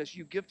 talks about this.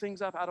 You give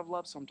things up out of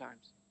love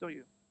sometimes, don't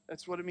you?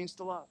 That's what it means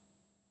to love.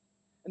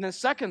 And then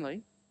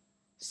secondly,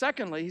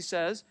 he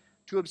says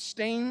to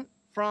abstain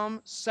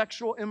from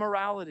sexual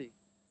immorality.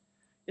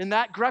 In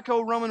that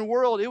Greco-Roman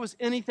world, it was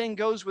anything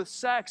goes with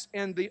sex.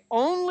 And the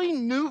only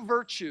new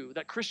virtue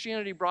that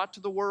Christianity brought to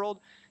the world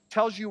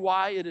tells you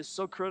why it is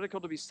so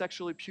critical to be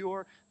sexually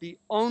pure. The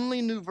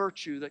only new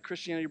virtue that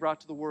Christianity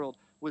brought to the world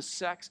was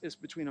sex is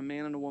between a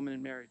man and a woman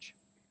in marriage.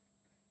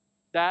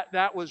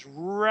 That was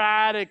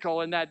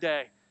radical in that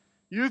day.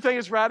 You think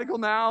it's radical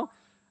now?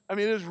 I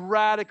mean, it was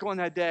radical in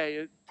that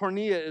day.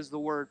 Porneia is the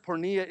word.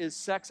 Porneia is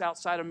sex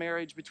outside of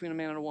marriage between a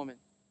man and a woman.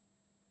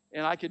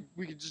 And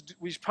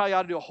we probably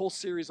ought to do a whole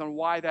series on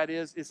why that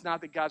is. It's not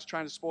that God's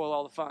trying to spoil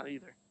all the fun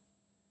either.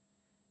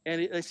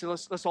 And they said,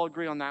 let's all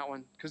agree on that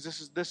one, because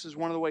this is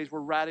one of the ways we're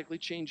radically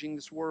changing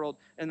this world.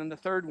 And then the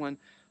third one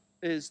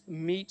is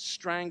meat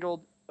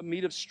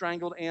of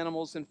strangled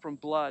animals and from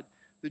blood.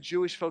 The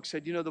Jewish folks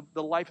said,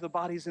 the life of the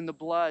body is in the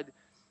blood.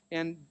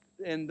 And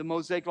the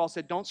Mosaic law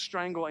said, don't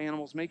strangle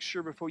animals. Make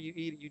sure before you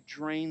eat it, you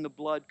drain the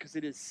blood because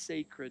it is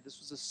sacred. This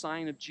was a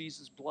sign of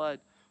Jesus' blood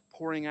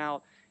pouring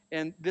out.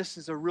 And this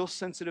is a real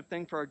sensitive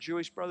thing for our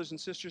Jewish brothers and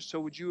sisters.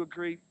 So would you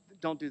agree?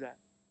 Don't do that.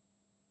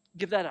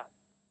 Give that up.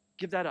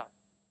 Give that up.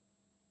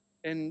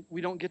 And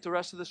we don't get the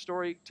rest of the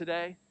story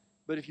today,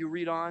 but if you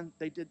read on,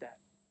 they did that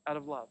out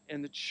of love.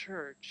 And the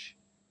church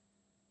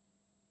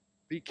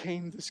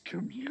became this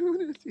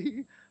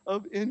community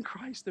of in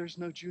Christ there's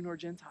no Jew nor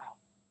Gentile.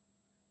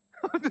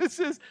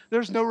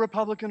 There's no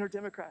Republican or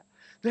Democrat.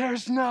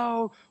 There's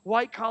no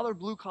white collar,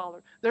 blue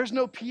collar. There's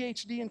no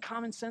PhD and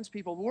common sense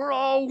people. We're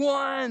all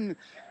one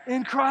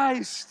in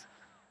Christ.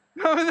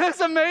 Isn't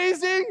this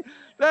amazing?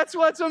 That's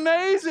what's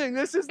amazing.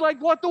 This is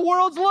like what the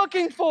world's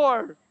looking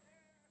for.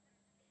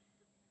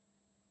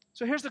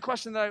 So here's the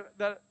question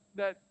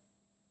that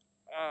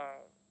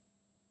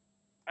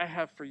I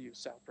have for you,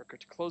 Southbroker,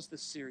 to close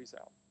this series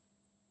out.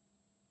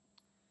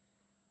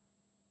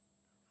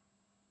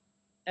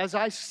 As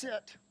I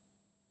sit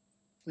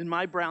in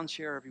my brown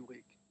chair every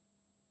week,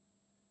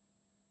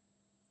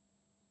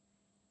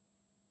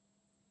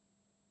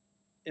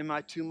 am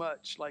I too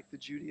much like the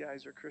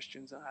Judaizer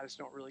Christians and I just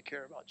don't really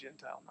care about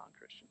Gentile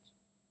non-Christians?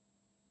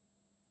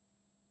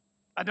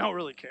 I don't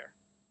really care.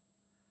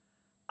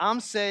 I'm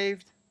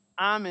saved.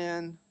 I'm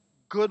in.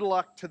 Good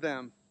luck to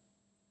them.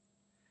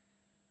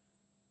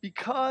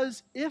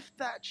 Because if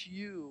that's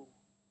you,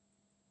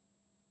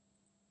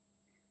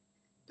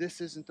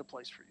 this isn't the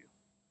place for you.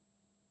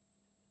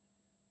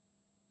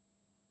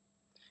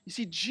 You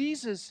see,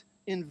 Jesus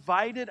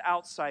invited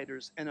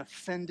outsiders and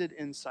offended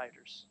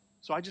insiders.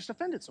 So I just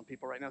offended some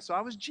people right now. So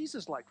I was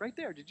Jesus-like right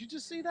there. Did you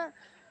just see that?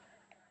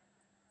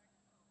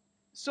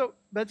 So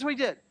that's what he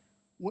did.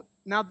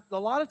 Now, a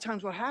lot of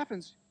times what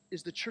happens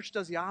is the church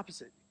does the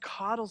opposite. It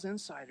coddles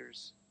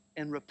insiders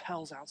and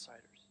repels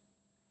outsiders.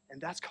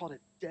 And that's called a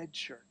dead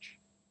church.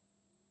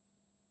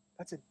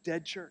 That's a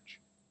dead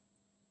church.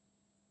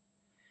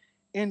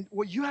 And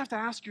what you have to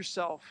ask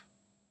yourself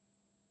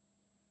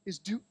is,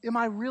 am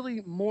I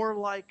really more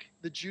like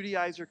the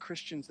Judaizer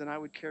Christians than I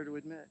would care to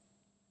admit?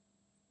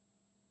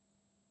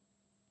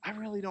 I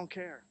really don't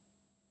care.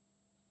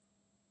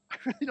 I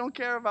really don't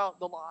care about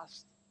the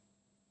lost.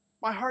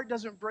 My heart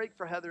doesn't break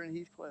for Heather and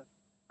Heathcliff.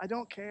 I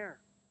don't care.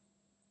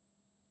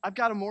 I've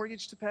got a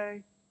mortgage to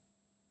pay.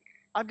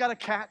 I've got a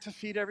cat to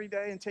feed every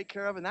day and take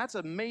care of, and that's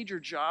a major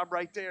job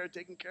right there,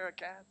 taking care of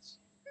cats.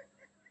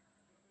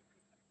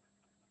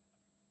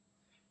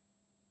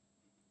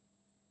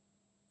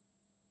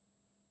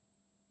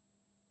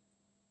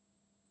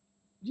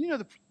 Do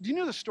you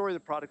know the story of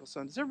the prodigal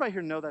son? Does everybody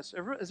here know that?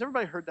 Has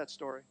everybody heard that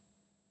story?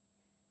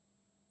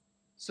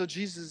 So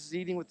Jesus is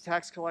eating with the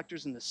tax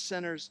collectors and the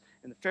sinners,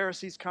 and the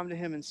Pharisees come to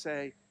him and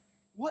say,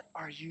 "What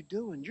are you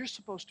doing? You're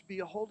supposed to be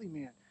a holy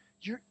man.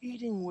 You're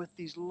eating with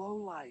these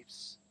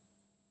lowlifes."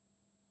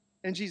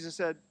 And Jesus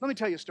said, "Let me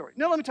tell you a story.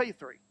 No, let me tell you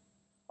three.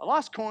 A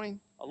lost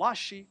coin, a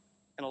lost sheep,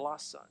 and a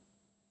lost son."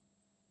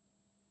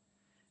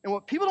 And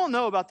what people don't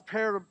know about the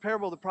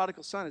parable of the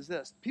prodigal son is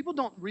this. People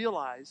don't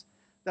realize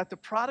that the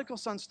prodigal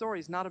son story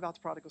is not about the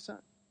prodigal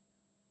son.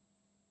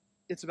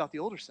 It's about the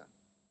older son.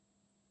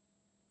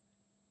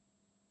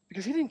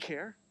 Because he didn't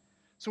care.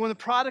 So when the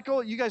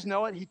prodigal, you guys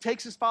know it, he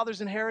takes his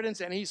father's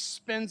inheritance and he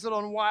spends it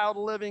on wild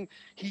living.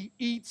 He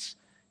eats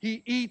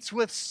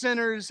with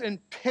sinners and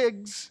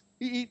pigs.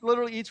 He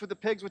literally eats with the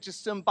pigs, which is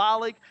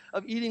symbolic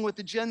of eating with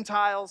the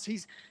Gentiles.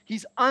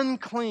 He's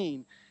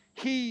unclean.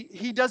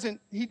 He doesn't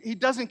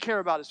care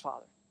about his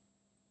father.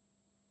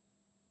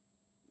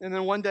 And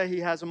then one day he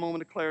has a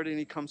moment of clarity and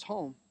he comes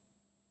home.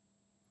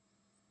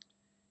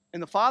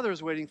 And the father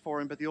is waiting for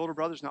him, but the older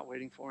brother's not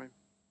waiting for him,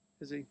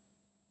 is he?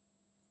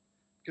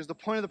 Because the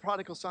point of the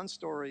prodigal son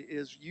story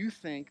is you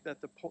think that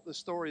the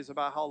story is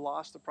about how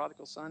lost the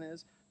prodigal son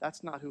is.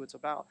 That's not who it's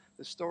about.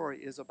 The story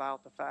is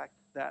about the fact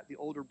that the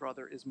older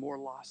brother is more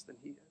lost than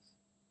he is.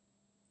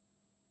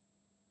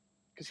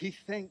 Because he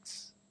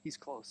thinks he's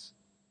close,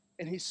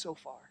 and he's so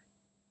far.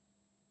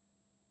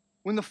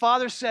 When the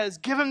father says,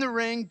 give him the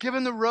ring, give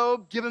him the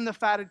robe, give him the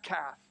fatted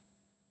calf,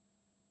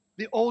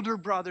 the older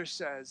brother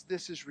says,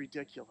 this is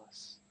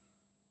ridiculous.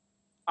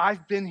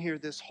 I've been here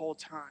this whole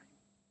time.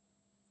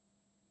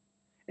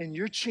 And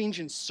you're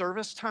changing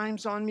service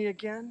times on me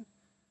again?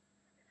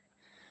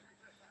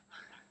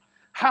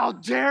 How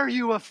dare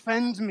you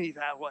offend me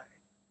that way?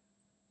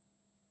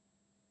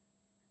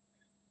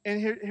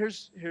 And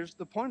here's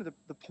the point of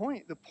the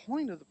point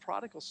of the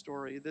prodigal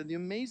story, the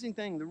amazing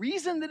thing, the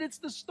reason that it's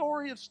the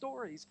story of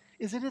stories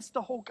is that it's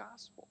the whole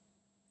gospel.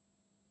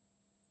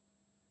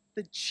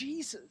 That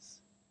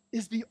Jesus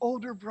is the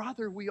older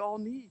brother we all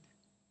need.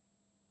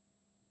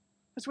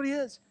 That's what he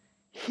is.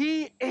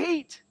 He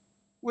ate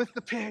with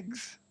the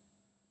pigs,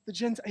 the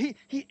Gentiles.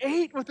 He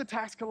ate with the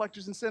tax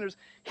collectors and sinners.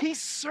 He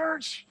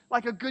searched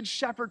like a good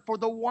shepherd for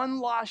the one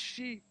lost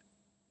sheep.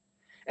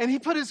 And he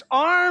put his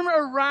arm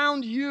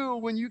around you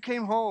when you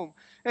came home.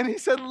 And he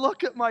said,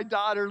 look at my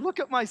daughter,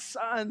 look at my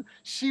son.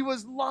 She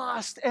was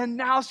lost and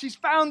now she's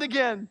found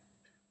again.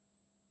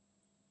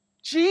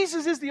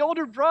 Jesus is the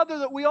older brother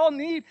that we all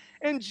need.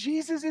 And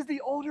Jesus is the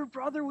older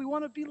brother we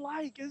want to be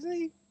like, isn't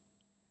he?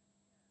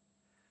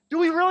 Do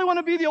we really want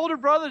to be the older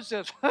brother that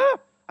says,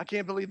 I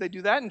can't believe they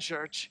do that in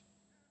church?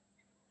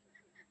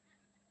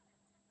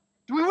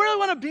 Do we really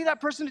want to be that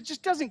person that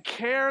just doesn't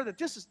care that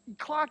this is, you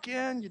clock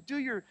in, you do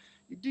your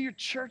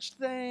church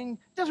thing,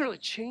 it doesn't really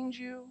change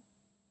you?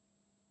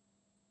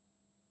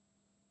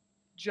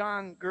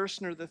 John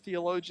Gerstner, the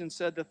theologian,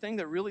 said the thing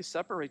that really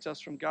separates us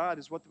from God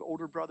is what the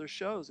older brother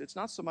shows. It's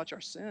not so much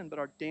our sin, but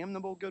our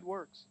damnable good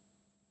works.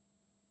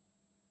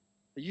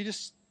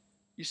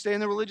 You stay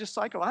in the religious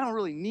cycle. I don't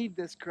really need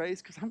this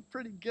grace because I'm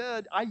pretty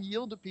good. I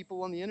yield to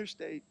people on the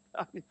interstate.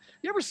 I mean,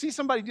 you ever see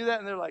somebody do that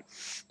and they're like,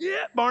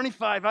 yeah, Barney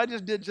Fife, I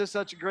just did just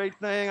such a great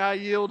thing. I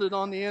yielded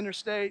on the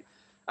interstate.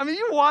 I mean,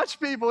 you watch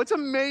people. It's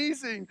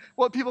amazing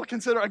what people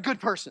consider a good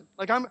person.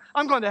 Like, I'm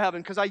going to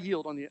heaven because I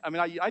yield on the,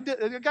 I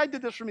did, a guy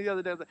did this for me the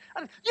other day.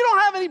 You don't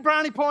have any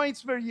brownie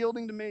points for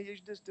yielding to me. You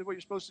just did what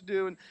you're supposed to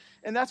do.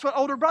 And that's what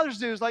older brothers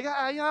do. Is like,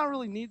 I don't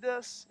really need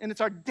this. And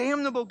it's our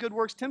damnable good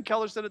works. Tim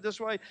Keller said it this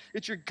way.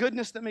 It's your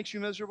goodness that makes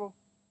you miserable.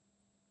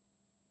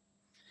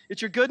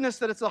 It's your goodness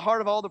that it's the heart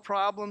of all the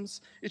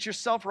problems. It's your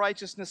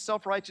self-righteousness.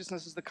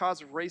 Self-righteousness is the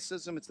cause of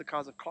racism. It's the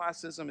cause of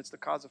classism. It's the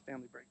cause of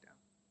family breakdown.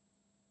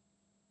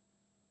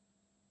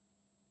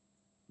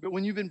 But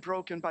when you've been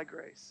broken by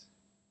grace,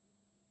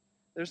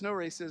 there's no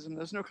racism,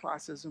 there's no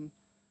classism,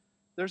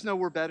 there's no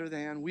we're better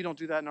than. We don't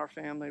do that in our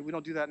family. We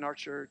don't do that in our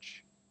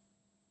church.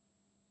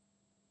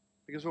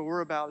 Because what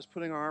we're about is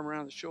putting our arm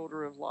around the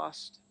shoulder of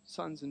lost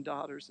sons and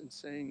daughters and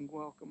saying,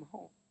 welcome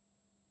home.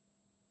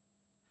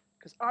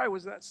 Because I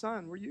was that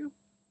son, were you?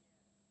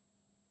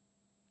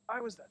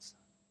 I was that son.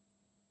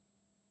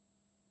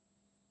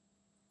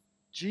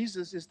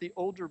 Jesus is the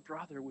older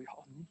brother we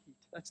all need.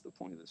 That's the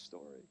point of this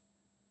story.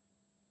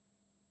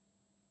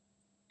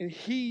 And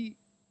he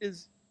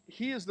is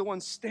the one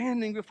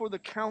standing before the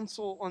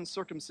council on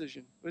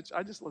circumcision, which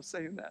I just love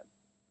saying that.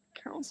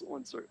 Council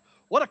on circumcision.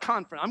 What a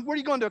conference. Where are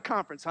you going to a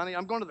conference, honey?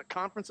 I'm going to the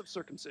conference of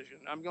circumcision.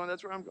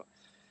 That's where I'm going.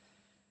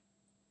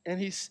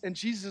 And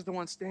Jesus is the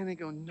one standing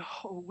going,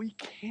 no, we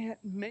can't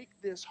make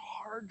this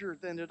harder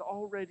than it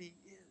already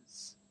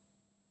is.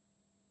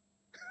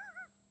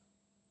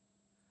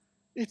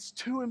 It's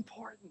too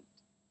important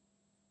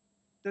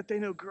that they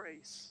know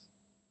grace.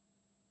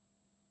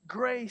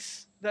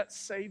 Grace that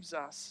saves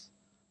us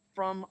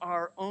from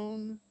our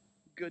own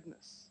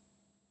goodness.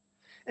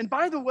 And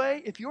by the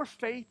way, if your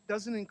faith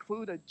doesn't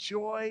include a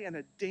joy and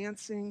a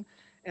dancing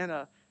and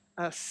a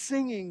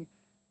singing,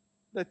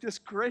 that this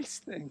grace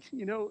thing,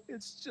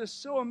 it's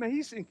just so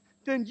amazing,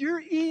 then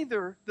you're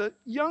either the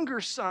younger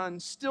son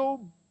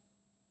still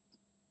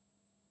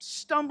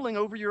stumbling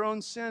over your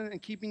own sin and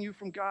keeping you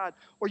from God,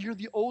 or you're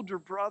the older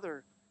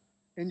brother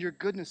and your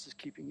goodness is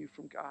keeping you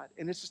from God.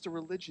 And it's just a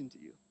religion to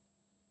you.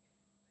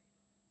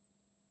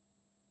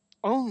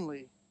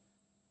 Only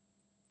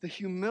the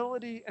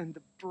humility and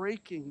the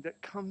breaking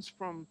that comes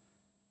from,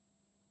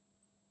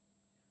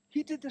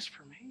 he did this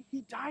for me.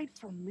 He died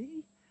for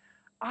me.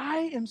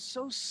 I am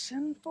so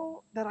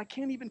sinful that I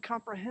can't even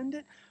comprehend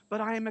it,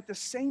 but I am at the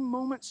same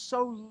moment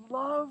so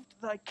loved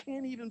that I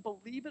can't even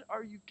believe it.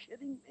 Are you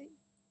kidding me?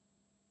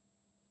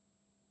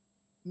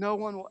 No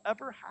one will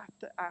ever have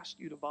to ask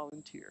you to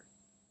volunteer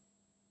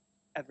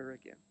ever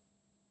again.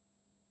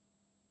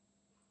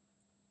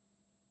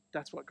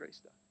 That's what grace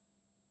does.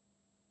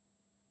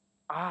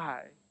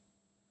 I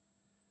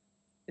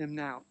am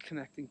now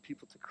connecting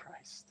people to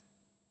Christ,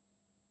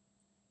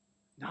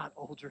 not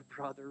older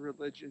brother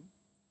religion.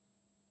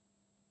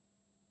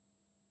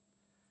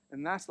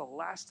 And that's the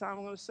last time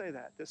I'm going to say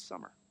that this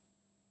summer.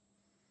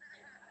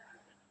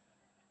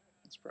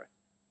 Let's pray.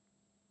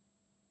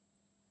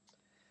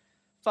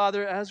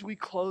 Father, as we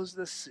close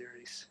this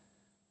series,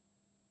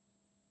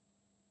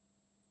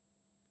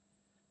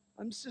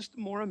 I'm just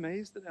more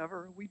amazed than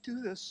ever. We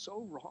do this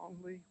so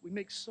wrongly. We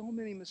make so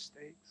many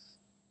mistakes.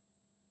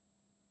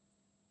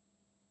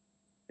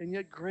 And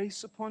yet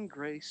grace upon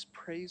grace,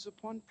 praise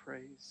upon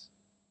praise.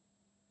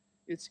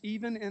 It's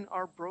even in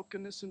our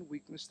brokenness and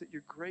weakness that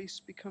your grace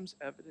becomes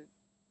evident.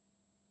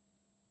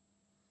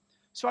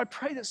 So I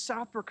pray that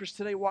Southbrookers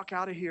today walk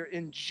out of here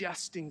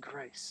ingesting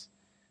grace.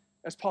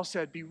 As Paul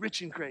said, be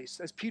rich in grace.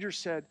 As Peter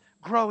said,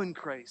 grow in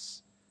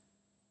grace.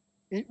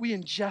 We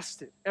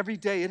ingest it every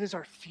day. It is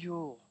our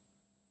fuel.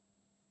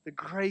 The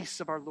grace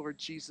of our Lord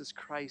Jesus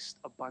Christ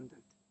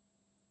abundant.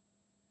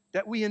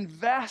 That we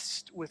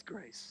invest with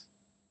grace.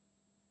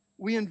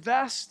 We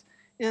invest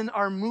in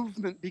our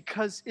movement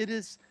because it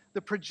is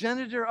the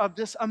progenitor of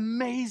this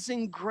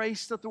amazing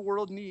grace that the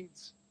world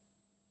needs.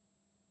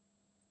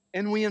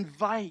 And we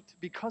invite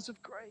because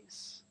of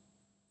grace.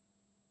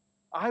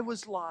 I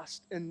was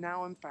lost and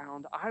now I'm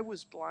found. I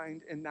was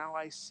blind and now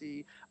I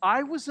see.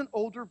 I was an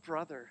older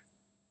brother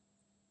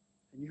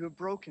and you have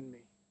broken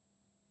me.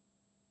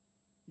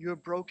 You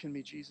have broken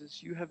me,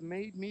 Jesus. You have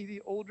made me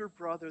the older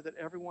brother that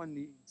everyone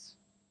needs.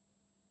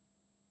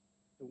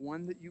 The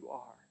one that you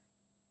are.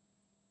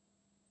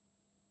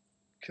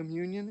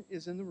 Communion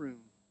is in the room.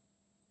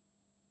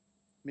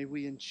 May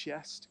we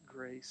ingest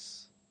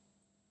grace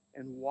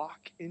and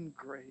walk in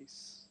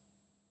grace.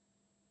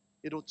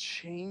 It'll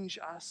change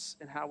us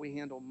in how we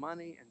handle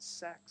money and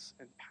sex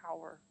and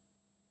power.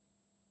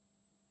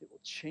 It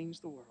will change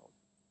the world.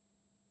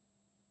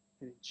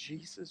 And in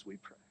Jesus we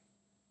pray.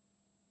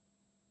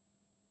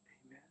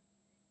 Amen.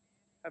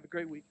 Have a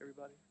great week,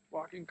 everybody.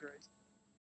 Walk in grace.